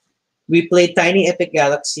 We played Tiny Epic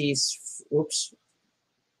Galaxies. Oops.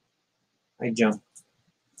 I jumped.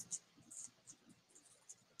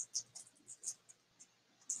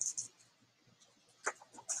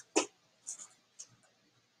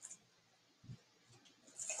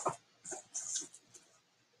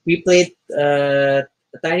 We played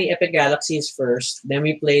Tiny Epic Galaxies first. Then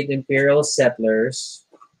we played Imperial Settlers.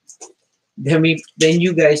 Then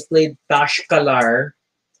you guys played Tashkalar,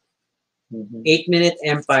 8-Minute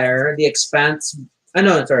Empire, The Expanse.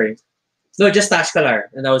 No, sorry. No, just Tashkalar,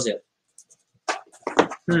 and that was it.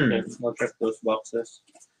 Okay, I'll check those boxes.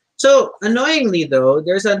 So, annoyingly though,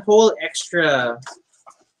 there's a whole extra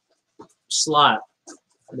slot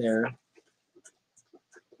there.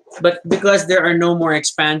 But because there are no more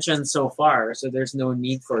expansions so far, so there's no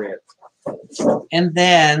need for it. And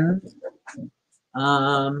then,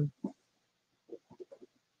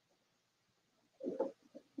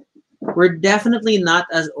 we're definitely not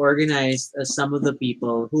as organized as some of the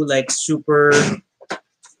people who like super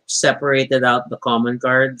separated out the common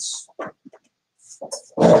cards.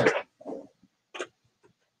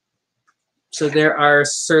 So there are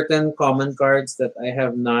certain common cards that I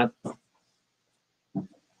have not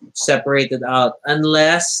separated out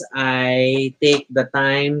unless I take the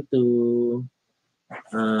time to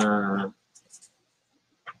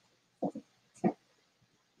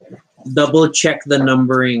double check the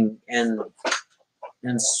numbering and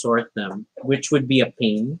sort them, which would be a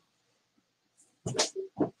pain.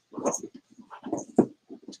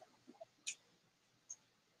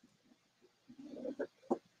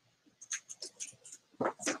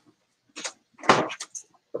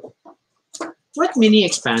 What mini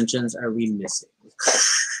expansions are we missing?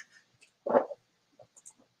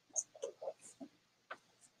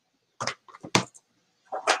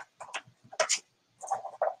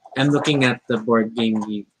 I'm looking at the Board Game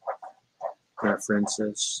Geek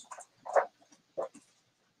references.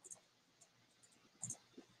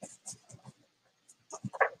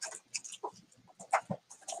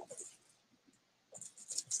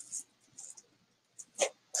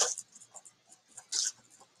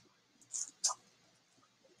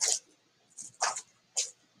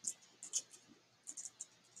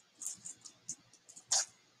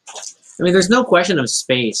 I mean, there's no question of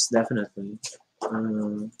space, definitely.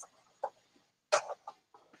 I'm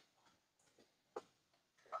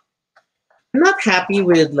not happy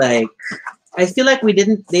with like. I feel like they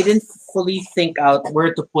didn't fully think out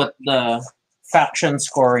where to put the faction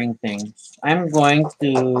scoring things. I'm going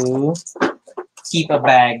to keep a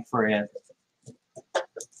bag for it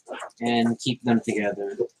and keep them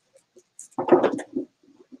together.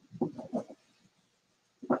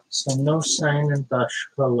 So no sign and touch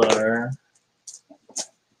color.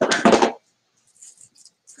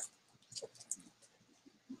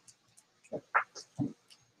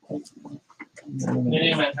 Did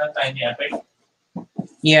you mention Tiny Epic?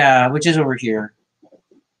 Yeah, which is over here.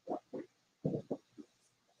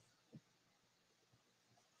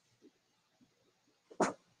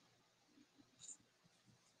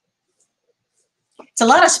 It's a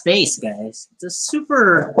lot of space, guys. It's a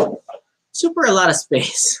super a lot of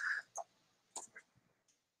space.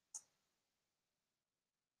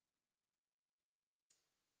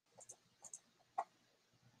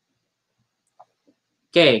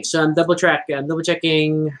 Okay, so I'm double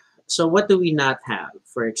checking. So what do we not have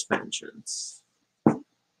for expansions?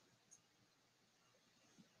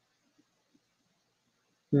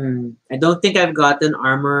 I don't think I've gotten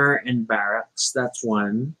armor and barracks. That's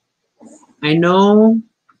one. I know.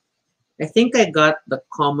 I think I got the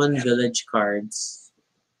common village cards.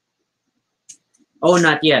 Oh,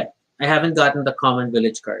 not yet. I haven't gotten the common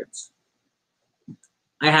village cards.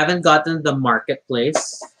 I haven't gotten the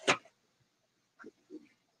marketplace.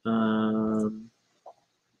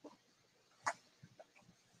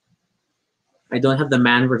 I don't have the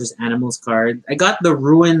man versus animals card. I got the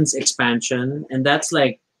ruins expansion, and that's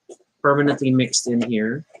like permanently mixed in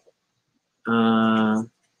here. I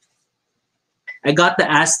got the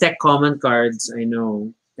Aztec common cards, I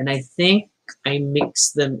know, and I think I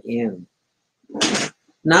mixed them in.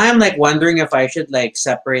 Now I'm like wondering if I should like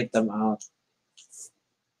separate them out,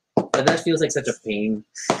 but that feels like such a pain.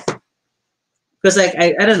 Because like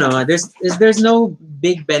I don't know, there's no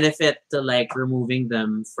big benefit to like removing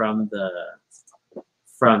them from the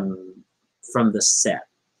set.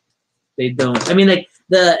 They don't. I mean, like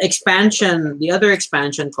the other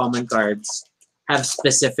expansion common cards have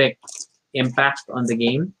specific impact on the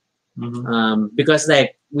game. Because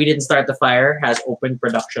like We Didn't Start the Fire has open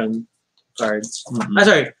production cards.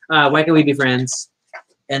 Sorry, Why Can We Be Friends?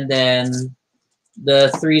 And then the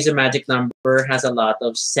Three's a Magic Number has a lot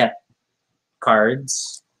of set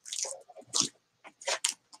cards.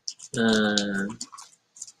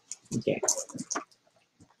 Okay.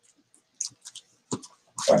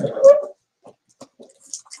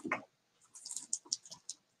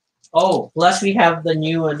 Oh, plus we have the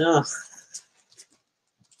new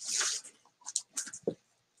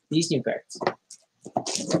these new cards.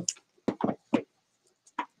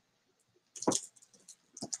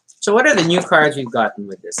 So what are the new cards we've gotten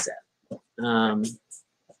with this set?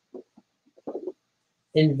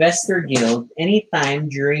 Investor Guild. Anytime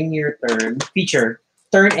during your turn,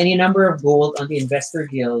 turn any number of gold on the Investor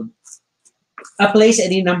Guild. Place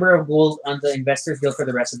any number of gold on the Investor's Guild for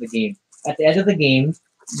the rest of the game. At the end of the game,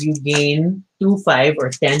 you gain 2, 5, or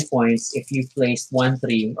 10 points if you placed 1,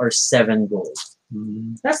 3, or 7 gold.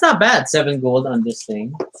 That's not bad, 7 gold on this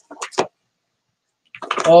thing.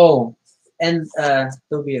 Oh, and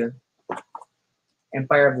Tobia,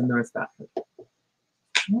 Empire of the North faction.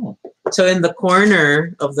 Oh. So in the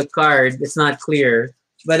corner of the card, it's not clear,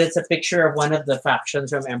 but it's a picture of one of the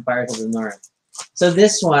factions from Empires of the North. So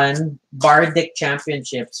this one, Bardic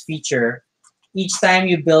Championships feature, each time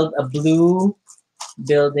you build a blue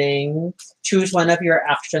building, choose one of your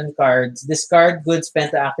action cards. Discard goods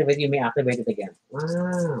spent to activate, you may activate it again.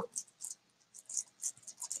 Wow.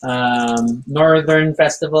 Northern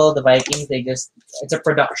Festival, the Vikings, it's a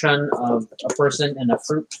production of a person and a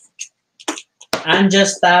fruit.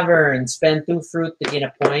 Anja's Tavern, spend 2 fruit to gain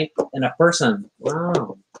a point and a person.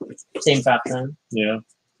 Wow. Same faction. Yeah.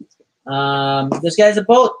 This guy's a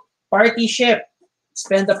boat. Party ship.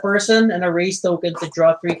 Spend a person and a raise token to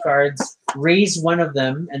draw 3 cards. Raise one of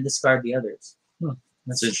them and discard the others.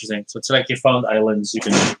 That's interesting. So it's like you found islands you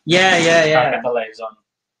can Yeah. capitalize on.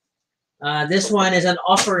 This one is an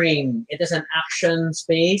offering. It is an action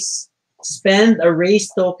space. Spend a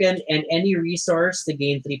raise token and any resource to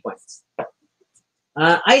gain 3 points.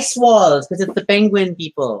 Ice walls, because it's the penguin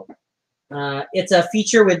people. It's a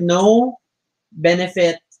feature with no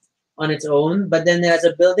benefit on its own, but then there's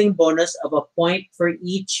a building bonus of a point for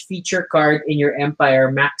each feature card in your empire,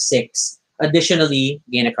 max 6. Additionally,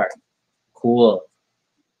 gain a card. Cool.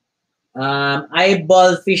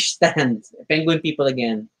 Eyeball fish stand, penguin people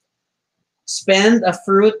again. Spend a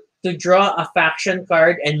fruit to draw a faction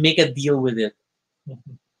card and make a deal with it.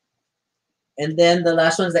 And then the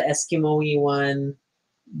last one's the Eskimo-y one.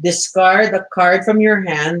 Discard a card from your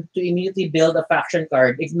hand to immediately build a faction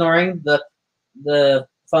card, ignoring the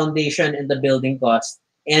foundation and the building cost,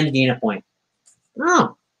 and gain a point.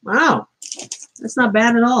 Oh, wow. That's not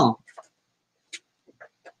bad at all.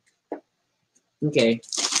 Okay.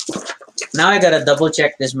 Now I gotta double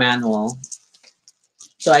check this manual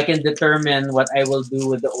so I can determine what I will do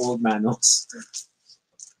with the old manuals.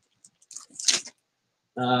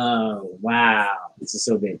 Oh, wow. This is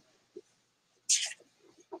so big.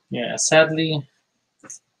 Yeah, sadly,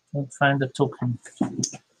 don't find the token.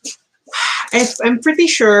 I'm pretty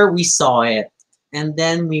sure we saw it, and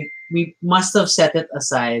then we must have set it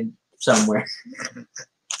aside somewhere.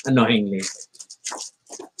 Annoyingly.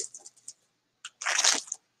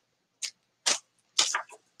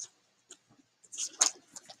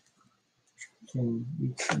 Okay,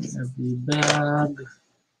 each and every bag.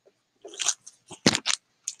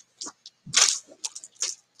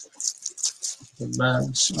 The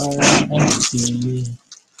bags are empty.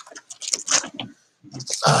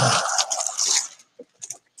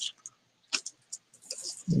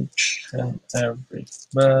 Each and every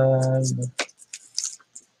bag.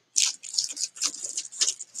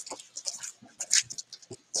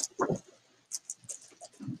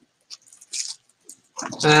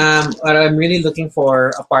 What I'm really looking for,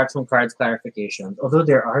 apart from cards clarifications, although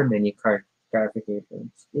there are many card clarifications,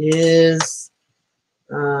 is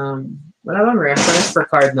walang reference for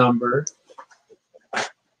card number.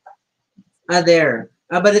 There.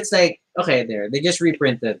 But it's like, okay, there. They just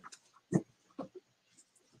reprinted.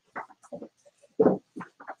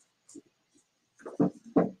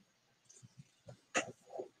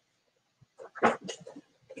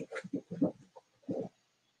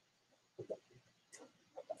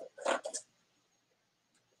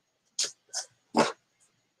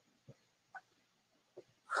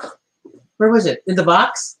 Where was it? In the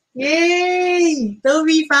box? Yay!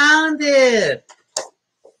 Toby found it!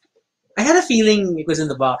 I had a feeling it was in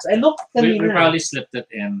the box. I looked. We probably slipped it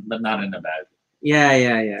in, but not in the bag.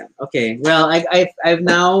 Yeah. Okay. Well, I've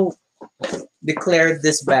now declared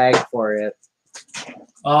this bag for it.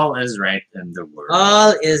 All is right in the world.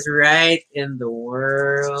 All is right in the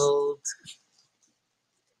world.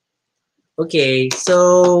 Okay,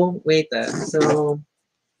 so wait. So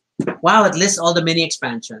wow, it lists all the mini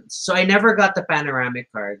expansions. So I never got the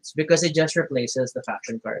panoramic cards because it just replaces the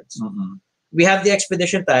faction cards. Mm-hmm. We have the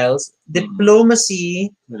expedition tiles.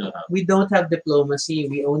 Diplomacy. We don't have diplomacy.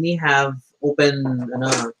 We only have open.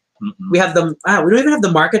 We have the. We don't even have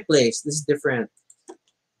the marketplace. This is different.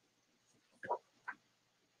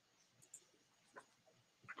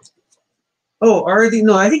 Oh,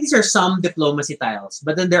 no, I think these are some diplomacy tiles,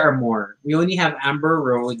 but then there are more. We only have Amber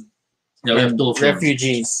Road. Yeah, we have two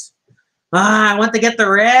refugees. I want to get the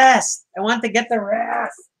rest. I want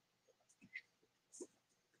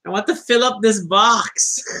to fill up this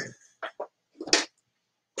box.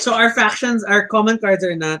 So our factions, our common cards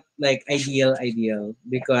are not like ideal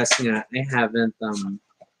because I haven't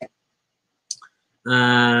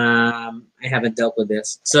dealt with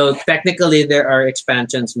this. So technically there are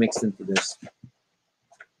expansions mixed into this.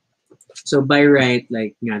 So by right,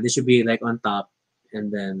 this should be like on top,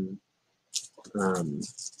 and then I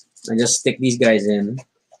just stick these guys in.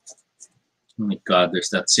 Oh my god, there's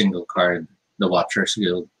that single card, the Watcher's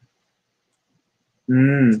Guild.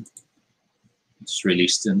 It's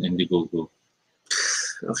released in Indiegogo.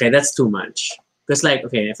 Okay, that's too much. Because like,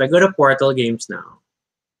 okay, if I go to Portal Games now,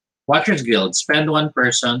 Watchers Guild. Spend 1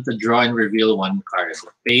 person to draw and reveal 1 card.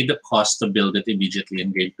 Pay the cost to build it immediately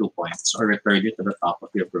and gain 2 points, or return it to the top of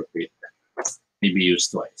the appropriate deck. May be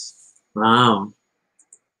used twice. wow.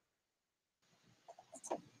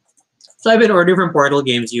 So I've been ordering from Portal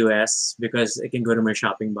Games US because I can go to my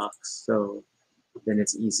shopping box. So then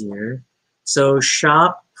it's easier. So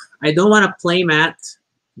shop. I don't want to play mat.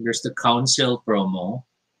 There's the Council promo.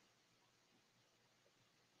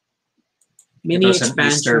 Mini It was an Easter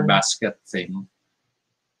expansion. basket thing.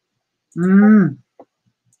 Mm.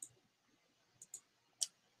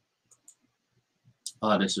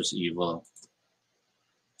 Oh, this was evil.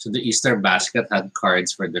 So the Easter basket had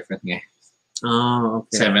cards for different games. Oh,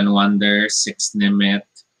 okay. 7 Wonders, 6 Nimit,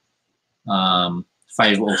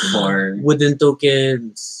 504. Wooden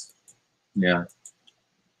tokens. Yeah.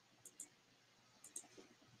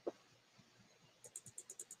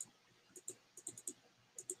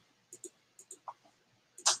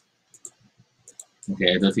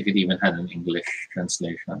 Okay, I don't think it even had an English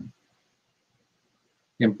translation.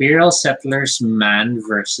 Imperial Settlers Man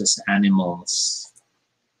versus Animals.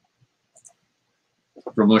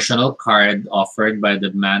 Promotional card offered by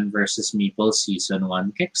the Man vs. Meeple Season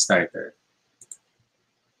 1 Kickstarter.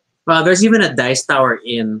 Wow, there's even a dice tower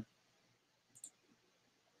in.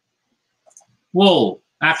 Whoa!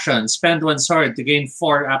 Action! Spend 1 sword to gain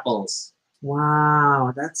 4 apples.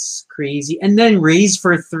 Wow, that's crazy. And then raise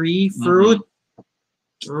for 3 fruit.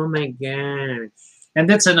 Oh my gosh. And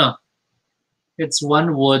that's enough. It's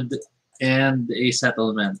 1 wood and a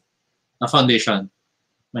settlement. A foundation.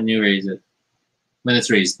 When you raise it. When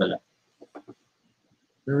it's raised pala.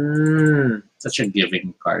 Such a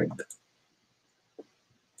giving card.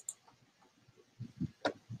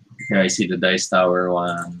 Here I see the Dice Tower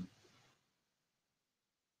one.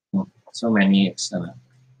 So many.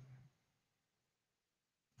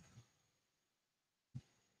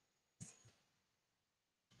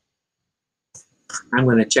 I'm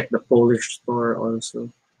gonna check the Polish store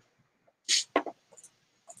also.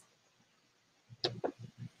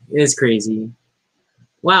 It's crazy.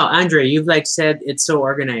 Wow, Andre, you've like said it's so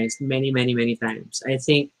organized many times. I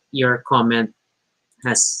think your comment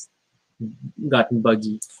has gotten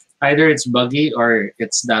buggy. Either it's buggy or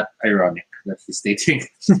it's that ironic that he's stating.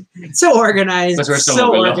 So organized, Because we're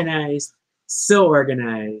so below. organized, so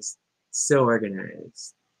organized, so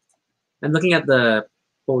organized. I'm looking at the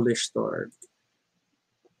Polish store.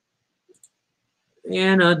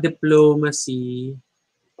 And diplomacy.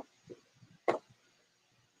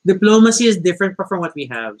 Diplomacy is different from what we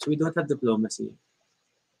have. So we don't have diplomacy.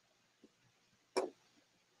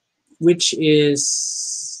 Which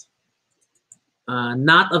is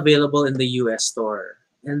not available in the US store.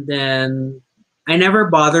 And then I never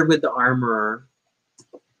bothered with the armor.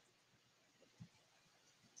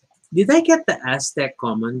 Did I get the Aztec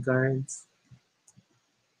common cards?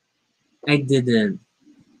 I didn't.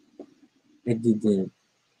 I didn't.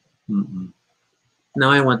 Now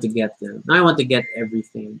I want to get them. Now I want to get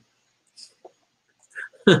everything.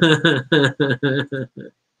 To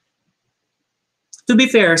be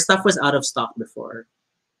fair, stuff was out of stock before.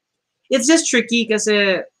 It's just tricky because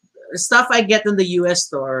stuff I get in the US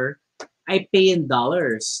store, I pay in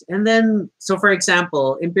dollars. And then, so for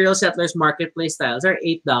example, Imperial Settlers Marketplace styles are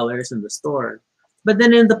 $8 in the store. But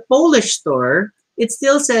then in the Polish store, it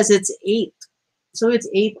still says it's 8. So it's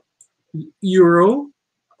 €8.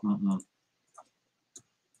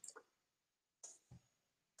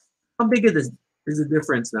 How big is the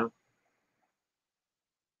difference now?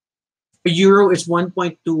 A euro is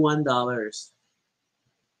 $1.21.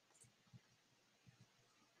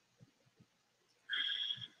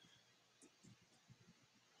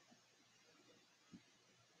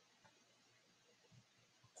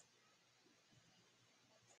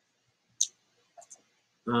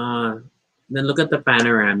 Then look at the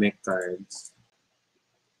panoramic cards.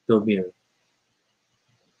 Tobio.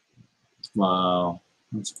 Wow,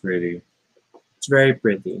 that's pretty. It's very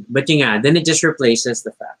pretty. But yeah, then it just replaces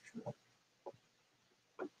the faction.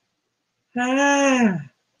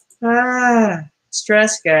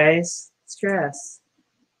 Stress, guys. Stress.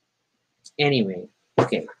 Anyway,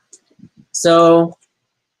 okay. So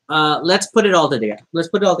let's put it all together. Let's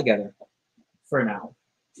put it all together for now,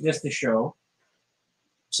 just to show.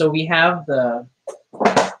 So we have the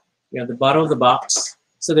bottom of the box.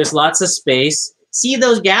 So there's lots of space. See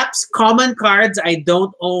those gaps? Common cards I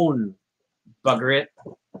don't own. Bugger it.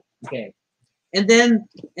 Okay. And then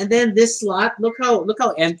this slot, look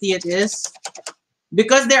how empty it is.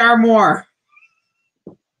 Because there are more.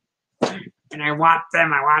 And I want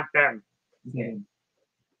them. Okay.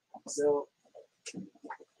 So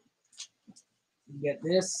get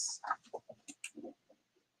this.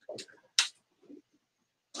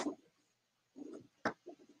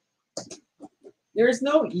 There is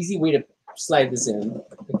no easy way to slide this in.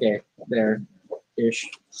 Okay, there, ish.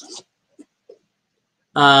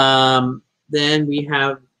 Then we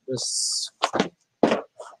have this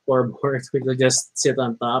scoreboard, which will just sit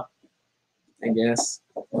on top, I guess.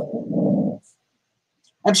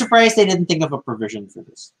 I'm surprised they didn't think of a provision for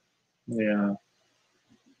this. Yeah.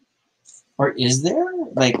 Or is there?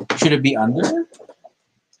 Like, should it be under?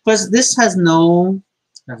 Because this has no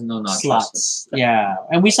Has no notches. slots. Yeah,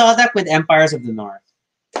 and we saw that with Empires of the North.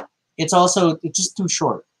 It's just too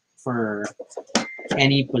short for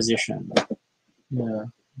any position. Yeah.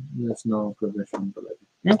 There's no provision for it.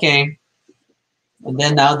 Okay. And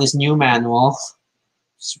then now this new manual,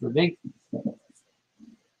 super big.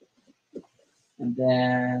 And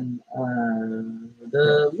then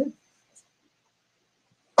the lid.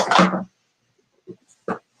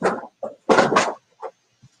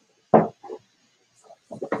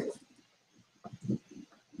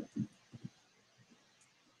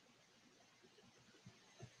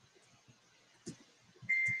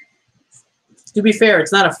 To be fair,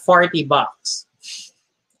 it's not a farty box.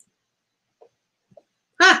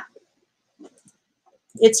 Ha!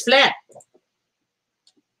 It's flat.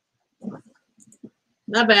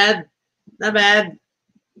 Not bad. Not bad.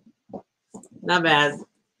 Not bad.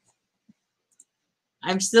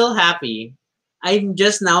 I'm still happy. I'm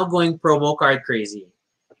just now going promo card crazy.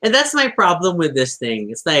 And that's my problem with this thing.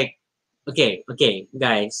 It's like, okay,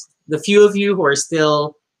 guys. The few of you who are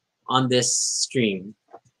still on this stream,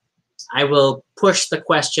 I will push the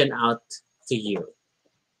question out to you.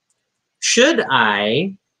 Should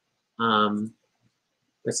I,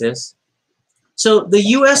 what's this? So the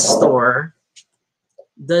US store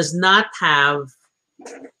does not have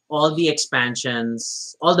all the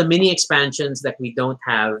expansions, all the mini expansions that we don't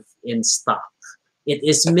have in stock. It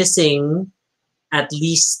is missing at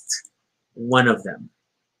least one of them.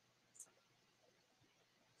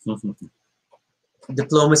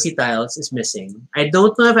 Diplomacy tiles is missing. I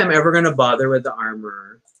don't know if I'm ever going to bother with the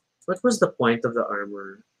armor. What was the point of the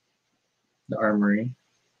armor? The armory.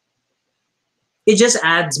 It just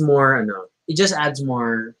adds more, no, it just adds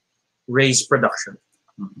more raised production,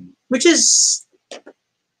 which is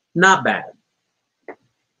not bad.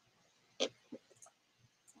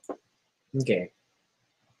 Okay.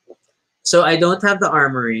 So I don't have the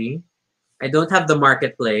armory. I don't have the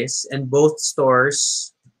marketplace, and both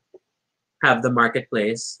stores have the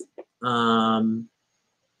marketplace. The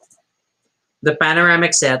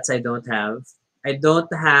panoramic sets I don't have. I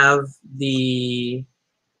don't have the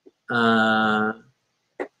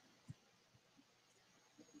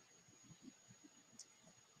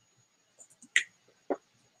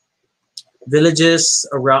villages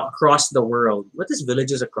across the world. What is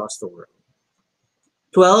villages across the world?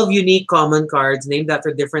 12 unique common cards named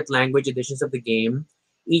after different language editions of the game.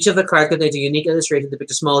 Each of the cards contains a unique illustration to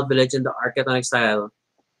depict a small village in the architectonic style.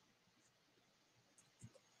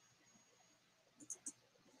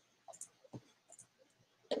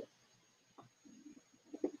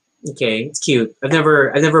 Okay, it's cute. I've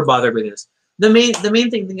never bothered with this. The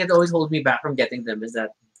main thing that always holds me back from getting them is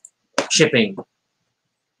that shipping.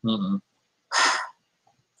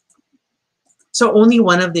 So only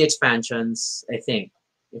one of the expansions, I think,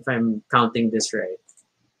 if I'm counting this right,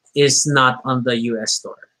 is not on the US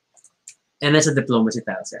store. And it's a diplomacy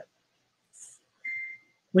tile set.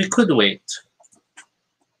 We could wait.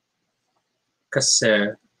 Because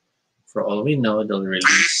for all we know, they'll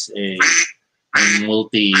release a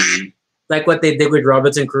multi... Like what they did with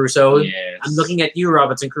Robinson Crusoe. Yes. I'm looking at you,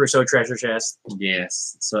 Robinson Crusoe treasure chest.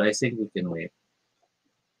 Yes. So I think we can wait.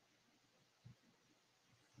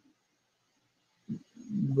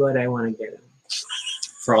 But I want to get it.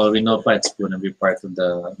 For all we know, it's going to be part of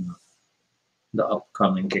the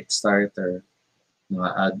upcoming Kickstarter,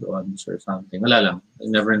 add-ons or something. Wala lang.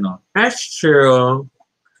 You never know. That's true.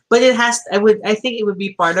 But it has. I think it would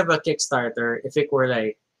be part of a Kickstarter if it were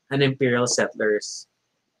like an Imperial Settlers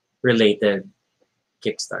related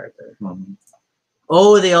Kickstarter.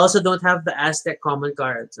 Oh, they also don't have the Aztec common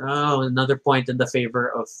cards. Oh, another point in the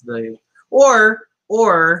favor of the or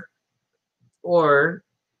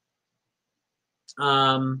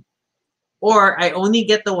I only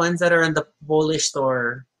get the ones that are in the Polish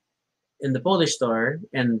store,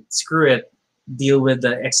 and screw it, deal with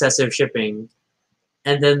the excessive shipping,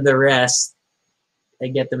 and then the rest I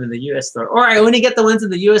get them in the US store, or I only get the ones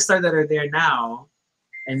in the US store that are there now,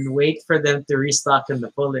 and wait for them to restock in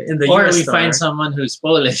the or US we store. find someone who's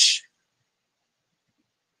Polish.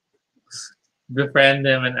 befriend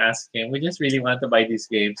him and ask him, we just really want to buy these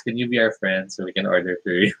games. Can you be our friend so we can order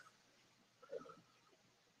through you?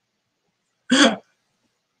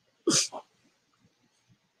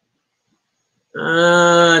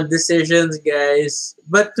 Decisions, guys.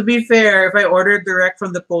 But to be fair, if I order direct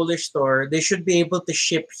from the Polish store, they should be able to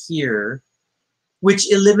ship here,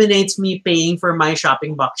 which eliminates me paying for my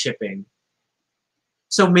shopping box shipping.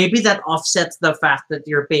 So maybe that offsets the fact that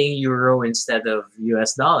you're paying euro instead of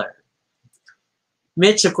US dollar.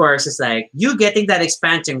 Mitch, of course, is like, you getting that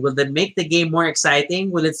expansion, will it make the game more exciting?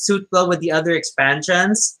 Will it suit well with the other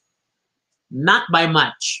expansions? Not by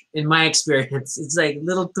much, in my experience. It's like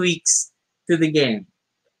little tweaks to the game.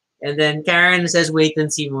 And then Karen says, wait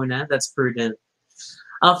and see, Muna. That's prudent.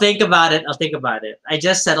 I'll think about it. I'll think about it. I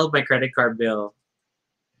just settled my credit card bill.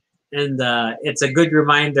 And it's a good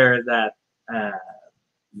reminder that,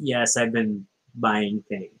 yes, I've been buying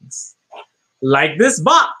things. Like this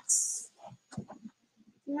box.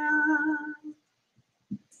 Yeah.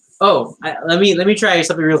 Oh, let me try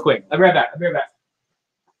something real quick. I'll be right back. I'll be right back.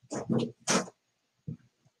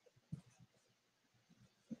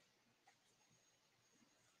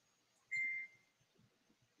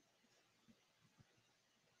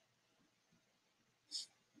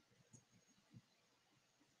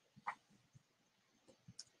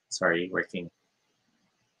 Sorry, working.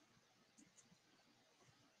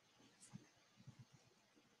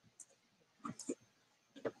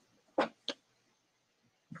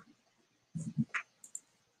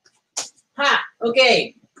 Ha!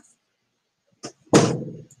 Okay.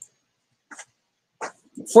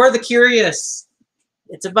 For the curious,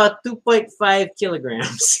 it's about 2.5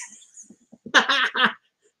 kilograms. I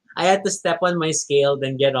had to step on my scale,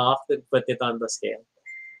 then get off and put it on the scale.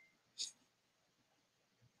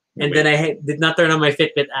 And then I did not turn on my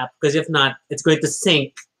Fitbit app because if not, it's going to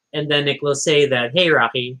sync. And then it will say that, hey,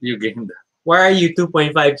 Rocky, You gained. why are you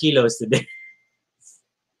 2.5 kilos today?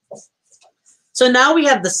 So now we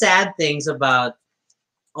have the sad things about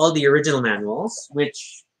all the original manuals,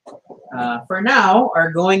 which for now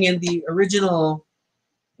are going in the original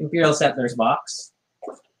Imperial Settlers box.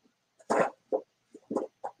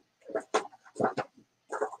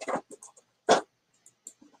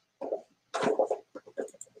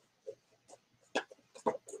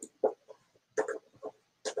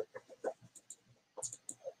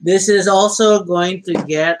 This is also going to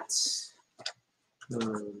get,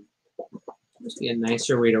 must be a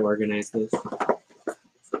nicer way to organize this.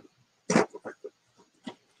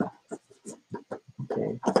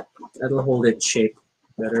 Okay, that'll hold its shape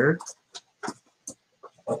better.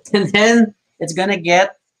 And then it's gonna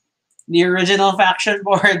get the original faction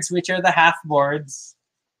boards, which are the half boards.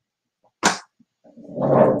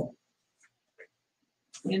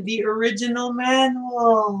 In the original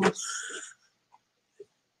manual.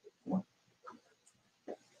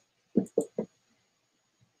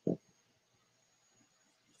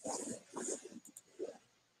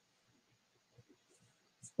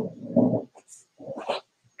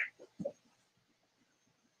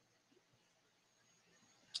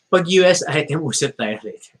 Pag US item, usap tayo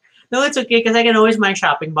later. No, it's okay because I can always my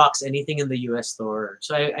shopping box anything in the US store.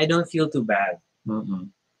 So I don't feel too bad. Mm-mm.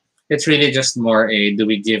 It's really just more a do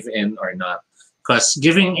we give in or not? Because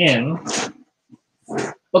giving in.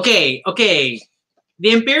 Okay, okay.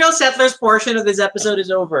 The Imperial Settlers portion of this episode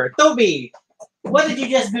is over. Toby, what did you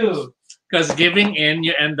just do? Because giving in,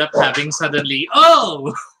 you end up having suddenly,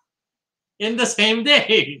 oh, in the same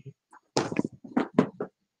day.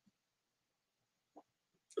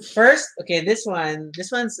 First, okay, this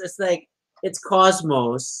one's it's like it's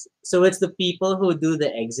Cosmos, so it's the people who do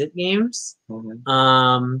the exit games.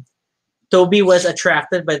 Mm-hmm. Toby was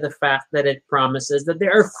attracted by the fact that it promises that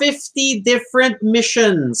there are 50 different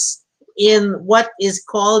missions in what is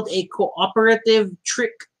called a cooperative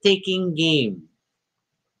trick-taking game.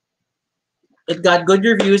 It got good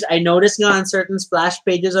reviews. I noticed on certain splash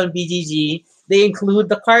pages on BGG, they include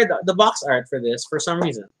the box art for this for some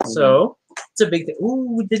reason. Mm-hmm. So it's a big thing.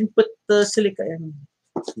 Ooh, we didn't put the silica in.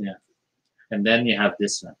 Yeah. And then you have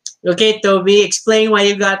this one. Okay, Toby, explain why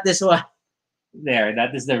you got this one. There,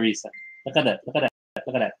 that is the reason. Look at that, look at that,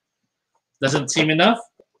 look at that. Doesn't seem enough?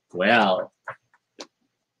 Well.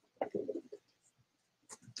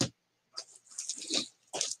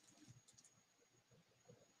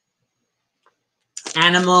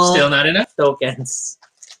 Animal Still not enough? tokens.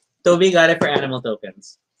 Toby got it for animal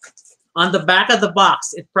tokens. On the back of the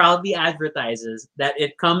box, it proudly advertises that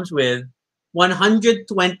it comes with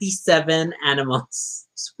 127 animals.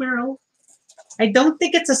 Squirrel? I don't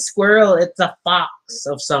think it's a squirrel. It's a fox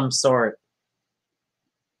of some sort.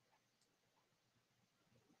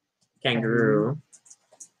 Kangaroo.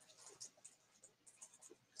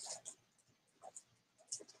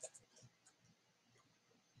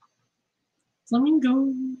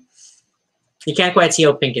 Flamingo. You can't quite see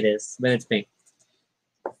how pink it is, but it's pink.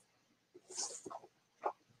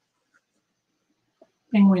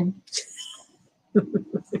 Penguin.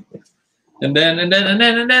 and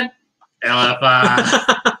then elephant.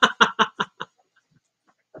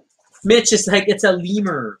 Mitch is like, it's a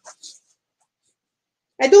lemur.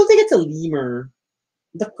 I don't think it's a lemur.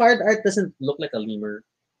 The card art doesn't look like a lemur.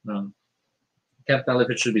 No. Can't tell if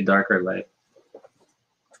it should be dark or light.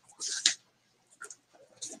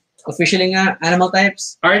 Officially nga, animal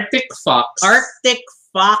types? Arctic fox. Arctic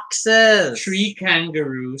foxes. Tree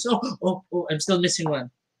kangaroos. Oh, I'm still missing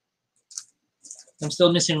one. I'm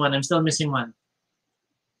still missing one.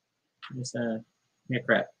 There's a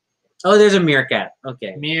meerkat. Oh, there's a meerkat.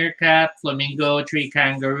 Okay. Meerkat, flamingo, tree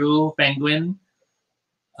kangaroo, penguin,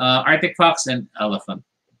 Arctic fox, and elephant.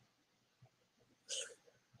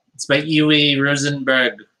 It's by Iwi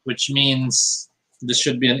Rosenberg, which means this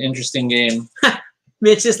should be an interesting game.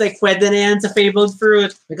 Mitch is like, pwede na yan sa fabled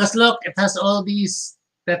fruit. Because look, it has all these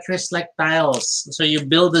Tetris-like tiles. So you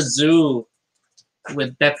build a zoo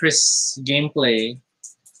with Tetris gameplay,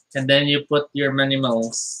 and then you put your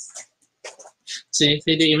animals. See,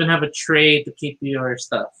 they even have a tray to keep your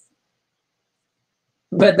stuff.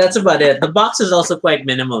 But that's about it. The box is also quite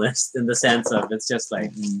minimalist in the sense of it's just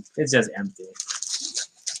like, it's just empty.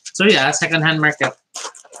 So yeah, secondhand market.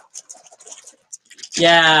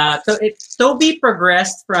 Yeah, so Toby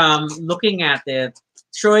progressed from looking at it,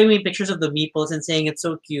 showing me pictures of the meeples and saying it's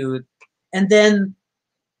so cute, and then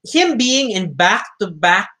him being in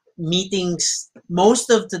back-to-back meetings most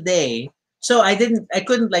of today. So I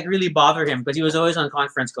couldn't like really bother him because he was always on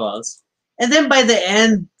conference calls. And then by the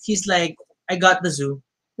end, he's like, "I got the zoo."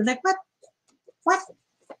 I'm like, "What? What?"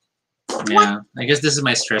 Yeah, I guess this is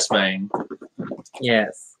my stress buying.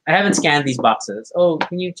 Yes, I haven't scanned these boxes. Oh,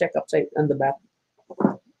 can you check upside on the back?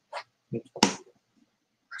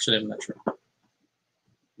 Actually, I'm not sure.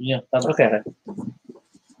 Yeah. Okay.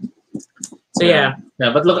 So yeah,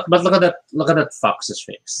 but look at that fox's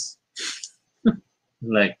face,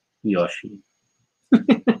 like Yoshi.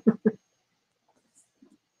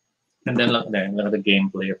 And then look at the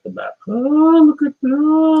gameplay of the back. Oh, look at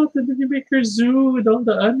that! Did you make your zoo with all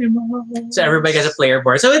the animals? so everybody gets a player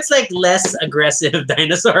board. So it's like less aggressive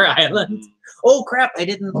Dinosaur Island. Oh crap! I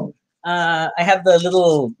didn't. I have the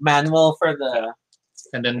little manual for the.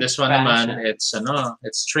 And then this one, man,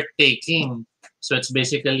 it's trick taking. So it's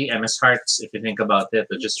basically MS Hearts if you think about it,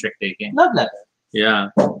 it's just trick taking. Love letter. Yeah,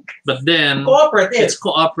 but then Cooperative. it's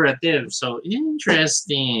cooperative. So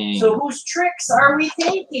interesting. So whose tricks are we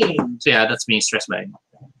taking? So yeah, that's me stress buying.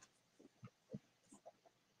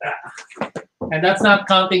 And that's not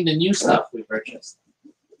counting the new stuff we purchased.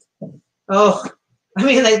 Oh, I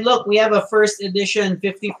mean, like, look, we have a first edition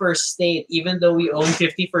 51st State, even though we own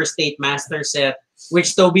 51st State Master Set,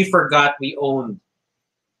 which Toby forgot we owned.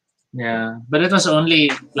 Yeah, but it was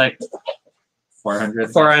only like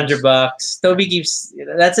 400. 400 bucks. Toby keeps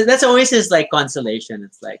that's always his like consolation.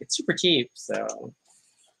 It's like it's super cheap. So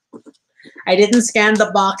I didn't scan the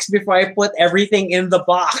box before I put everything in the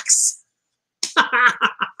box.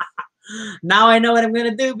 Now I know what I'm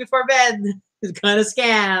gonna do before bed. It's gonna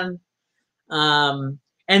scan. And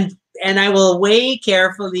I will weigh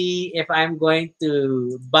carefully if I'm going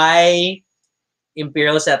to buy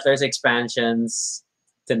Imperial Settlers expansions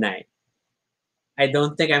tonight. I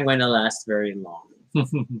don't think I'm going to last very long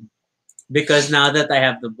because now that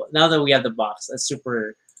we have the box, I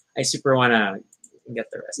super want to get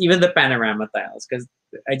the rest, even the panorama tiles, because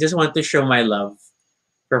I just want to show my love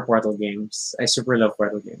for Portal games. I super love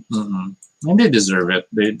Portal games, and they deserve it.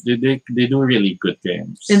 They do really good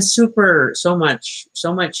games, and so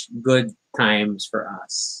much good times for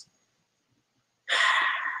us.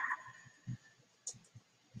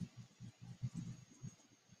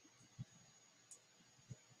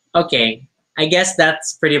 Okay, I guess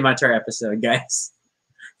that's pretty much our episode, guys.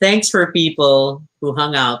 Thanks for people who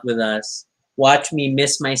hung out with us. Watch me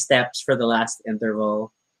miss my steps for the last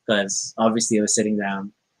interval because obviously I was sitting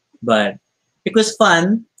down, but it was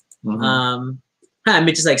fun.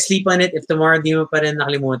 Mitch is like, sleep on it. If tomorrow di mo pa rin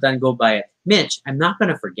nakalimutan, go buy it. Mitch, I'm not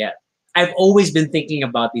gonna forget. I've always been thinking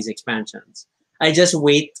about these expansions. I just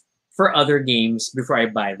wait for other games before I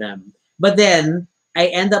buy them. But then I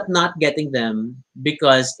end up not getting them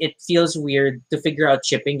because it feels weird to figure out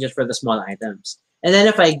shipping just for the small items. And then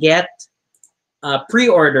if I get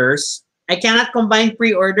pre-orders, I cannot combine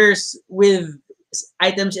pre-orders with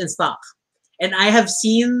items in stock. And I have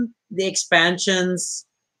seen the expansions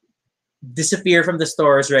disappear from the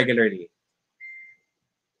stores regularly.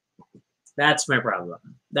 That's my problem.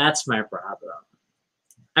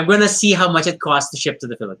 I'm going to see how much it costs to ship to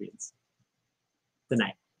the Philippines.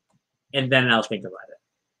 tonight, and then I'll think about it.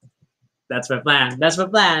 That's my plan. That's my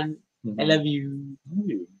plan. I love you.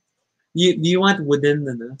 Do you want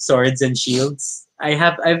wooden swords and shields?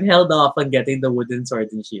 I've held off on getting the wooden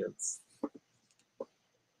swords and shields.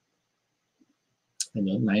 I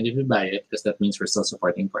don't mind if you buy it because that means we're still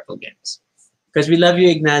supporting Portal Games. Because we love you,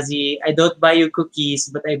 Ignazi. I don't buy you cookies,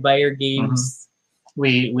 but I buy your games.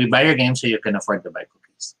 We buy your games so you can afford to buy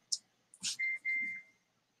cookies.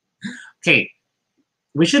 Okay.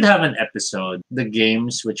 We should have an episode, the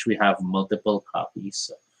games which we have multiple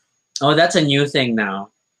copies of. Oh, that's a new thing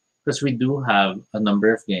now. Because we do have a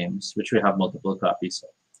number of games which we have multiple copies of.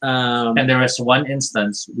 Um, And there was one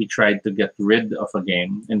instance we tried to get rid of a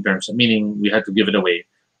game in terms of, meaning we had to give it away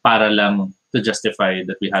para lang to justify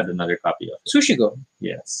that we had another copy of it. Sushi Go.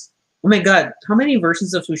 Yes. Oh my god, how many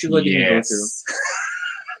versions of Sushi Go did you go through?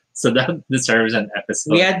 So that deserves an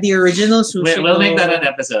episode. We had the original Sushi Go. We'll make that an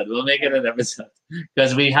episode. We'll make it an episode.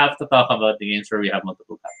 Because we have to talk about the games where we have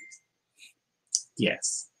multiple copies.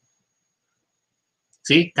 Yes.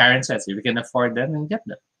 See, Karen says if we can afford them, then get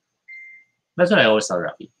them. That's what I always tell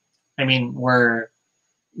Rafi. I mean, we're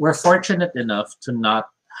fortunate enough to not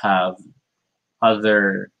have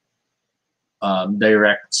other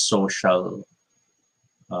direct social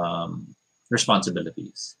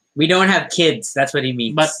responsibilities. We don't have kids. That's what he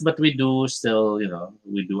means. But we do still,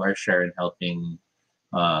 we do our share in helping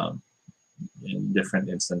in different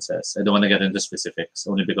instances. I don't want to get into specifics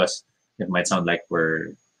only because it might sound like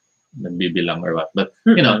we're nagbibilang or what. But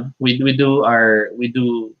we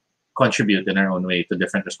do contribute in our own way to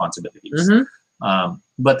different responsibilities.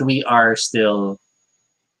 But we are still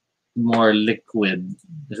more liquid.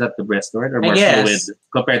 Is that the best word? Or more fluid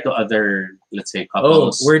compared to other, let's say,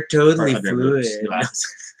 couples. Oh, we're totally fluid.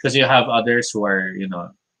 Because you have others who are,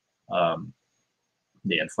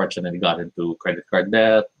 they unfortunately got into credit card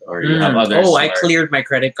debt, or you have others. Oh, I cleared my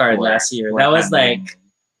credit card last year. That was handling, like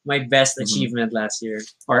my best achievement last year.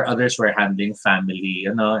 Or others were handling family,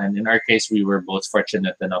 and in our case, we were both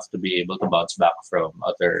fortunate enough to be able to bounce back from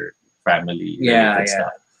other family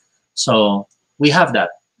stuff. So we have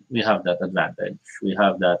that. We have that advantage. We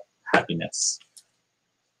have that happiness.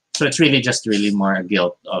 So it's really just more a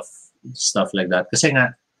guilt of stuff like that. Kasi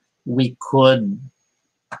nga, we could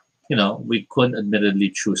admittedly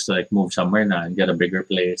choose to like move somewhere na and get a bigger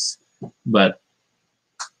place. But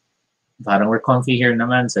parang we're comfy here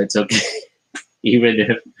naman, so it's okay. even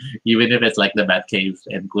if it's like the Batcave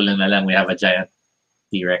and kulang na lang we have a giant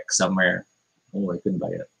T-Rex somewhere. Oh, I could buy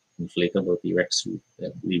an inflatable T-Rex suit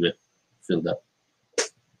and leave it filled up.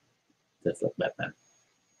 That's like Batman.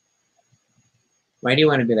 Why do you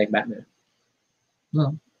want to be like Batman?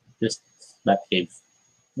 No, just Batcave.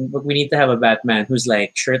 But we need to have a Batman who's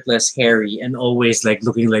like shirtless, hairy, and always like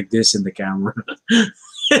looking like this in the camera.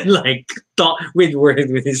 Like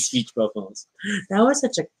with his speech bubbles. That was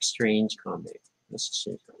such a strange comic.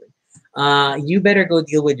 You better go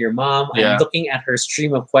deal with your mom. Yeah. I'm looking at her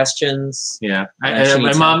stream of questions. Yeah,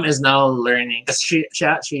 my mom is now learning because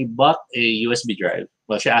she bought a USB drive.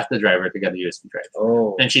 Well, she asked the driver to get a USB drive.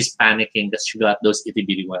 Oh, and she's panicking because she got those itty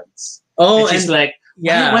bitty ones. Oh, and she's like,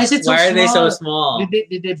 yeah. Why is it so Why small? are they so small?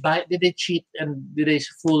 Did they cheat and did they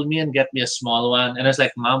fool me and get me a small one? And I was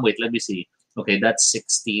like, Mom, wait, let me see. Okay, that's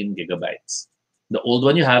 16 gigabytes. The old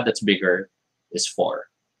one you have that's bigger is 4.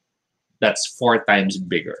 That's 4 times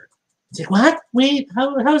bigger. It's like, what? Wait,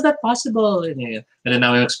 how is that possible? And then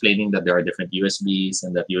now I'm explaining that there are different USBs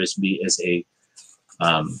and that USB is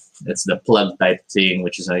it's the plug type thing,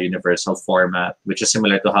 which is a universal format, which is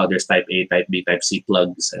similar to how there's type A, type B, type C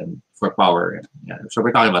plugs and for power. Yeah, so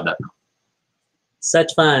we're talking about that now.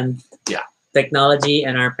 Such fun. Yeah. Technology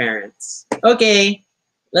and our parents. Okay,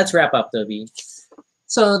 let's wrap up, Toby.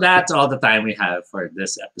 So that's all the time we have for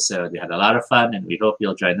this episode. We had a lot of fun and we hope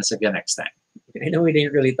you'll join us again next time. I know we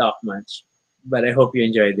didn't really talk much, but I hope you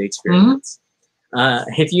enjoyed the experience.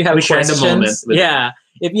 If you have questions,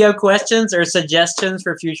 if you have questions or suggestions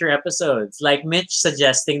for future episodes, like Mitch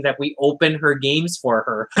suggesting that we open her games for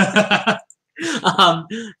her,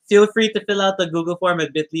 feel free to fill out the Google form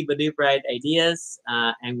at bit.ly Baduy Pride Ideas,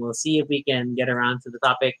 and we'll see if we can get around to the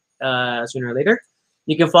topic sooner or later.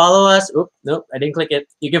 You can follow us. Oop, nope, I didn't click it.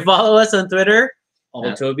 You can follow us on Twitter.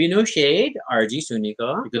 Toby No Shade, RG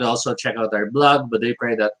Suniko. You could also check out our blog,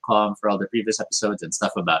 baduypride.com, for all the previous episodes and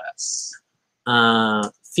stuff about us.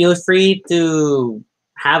 Feel free to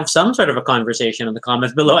have some sort of a conversation in the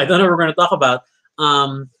comments below. I don't know what we're going to talk about.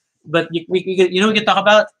 But we can talk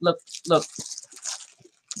about, look,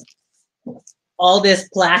 all this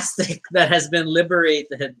plastic that has been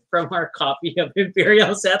liberated from our copy of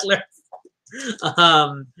Imperial Settlers.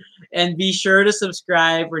 Um, and be sure to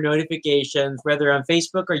subscribe for notifications, whether on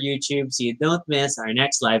Facebook or YouTube, so you don't miss our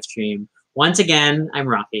next live stream. Once again, I'm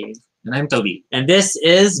Rocky. And I'm Toby. And this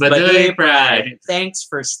is Baduy Baduy Pride. Thanks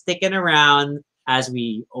for sticking around as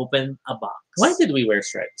we open a box. Why did we wear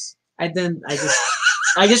stripes? I didn't.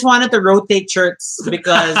 I just wanted to rotate shirts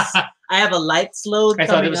because I have a lights load I coming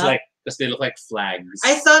thought it was up. like, because they look like flags.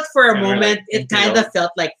 I thought for a And we're moment like, it Imperial. kind of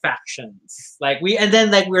felt like factions. And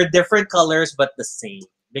then we're different colors but the same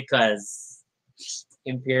because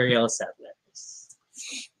Imperial settlers.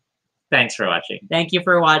 Thanks for watching. Thank you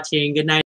for watching. Good night.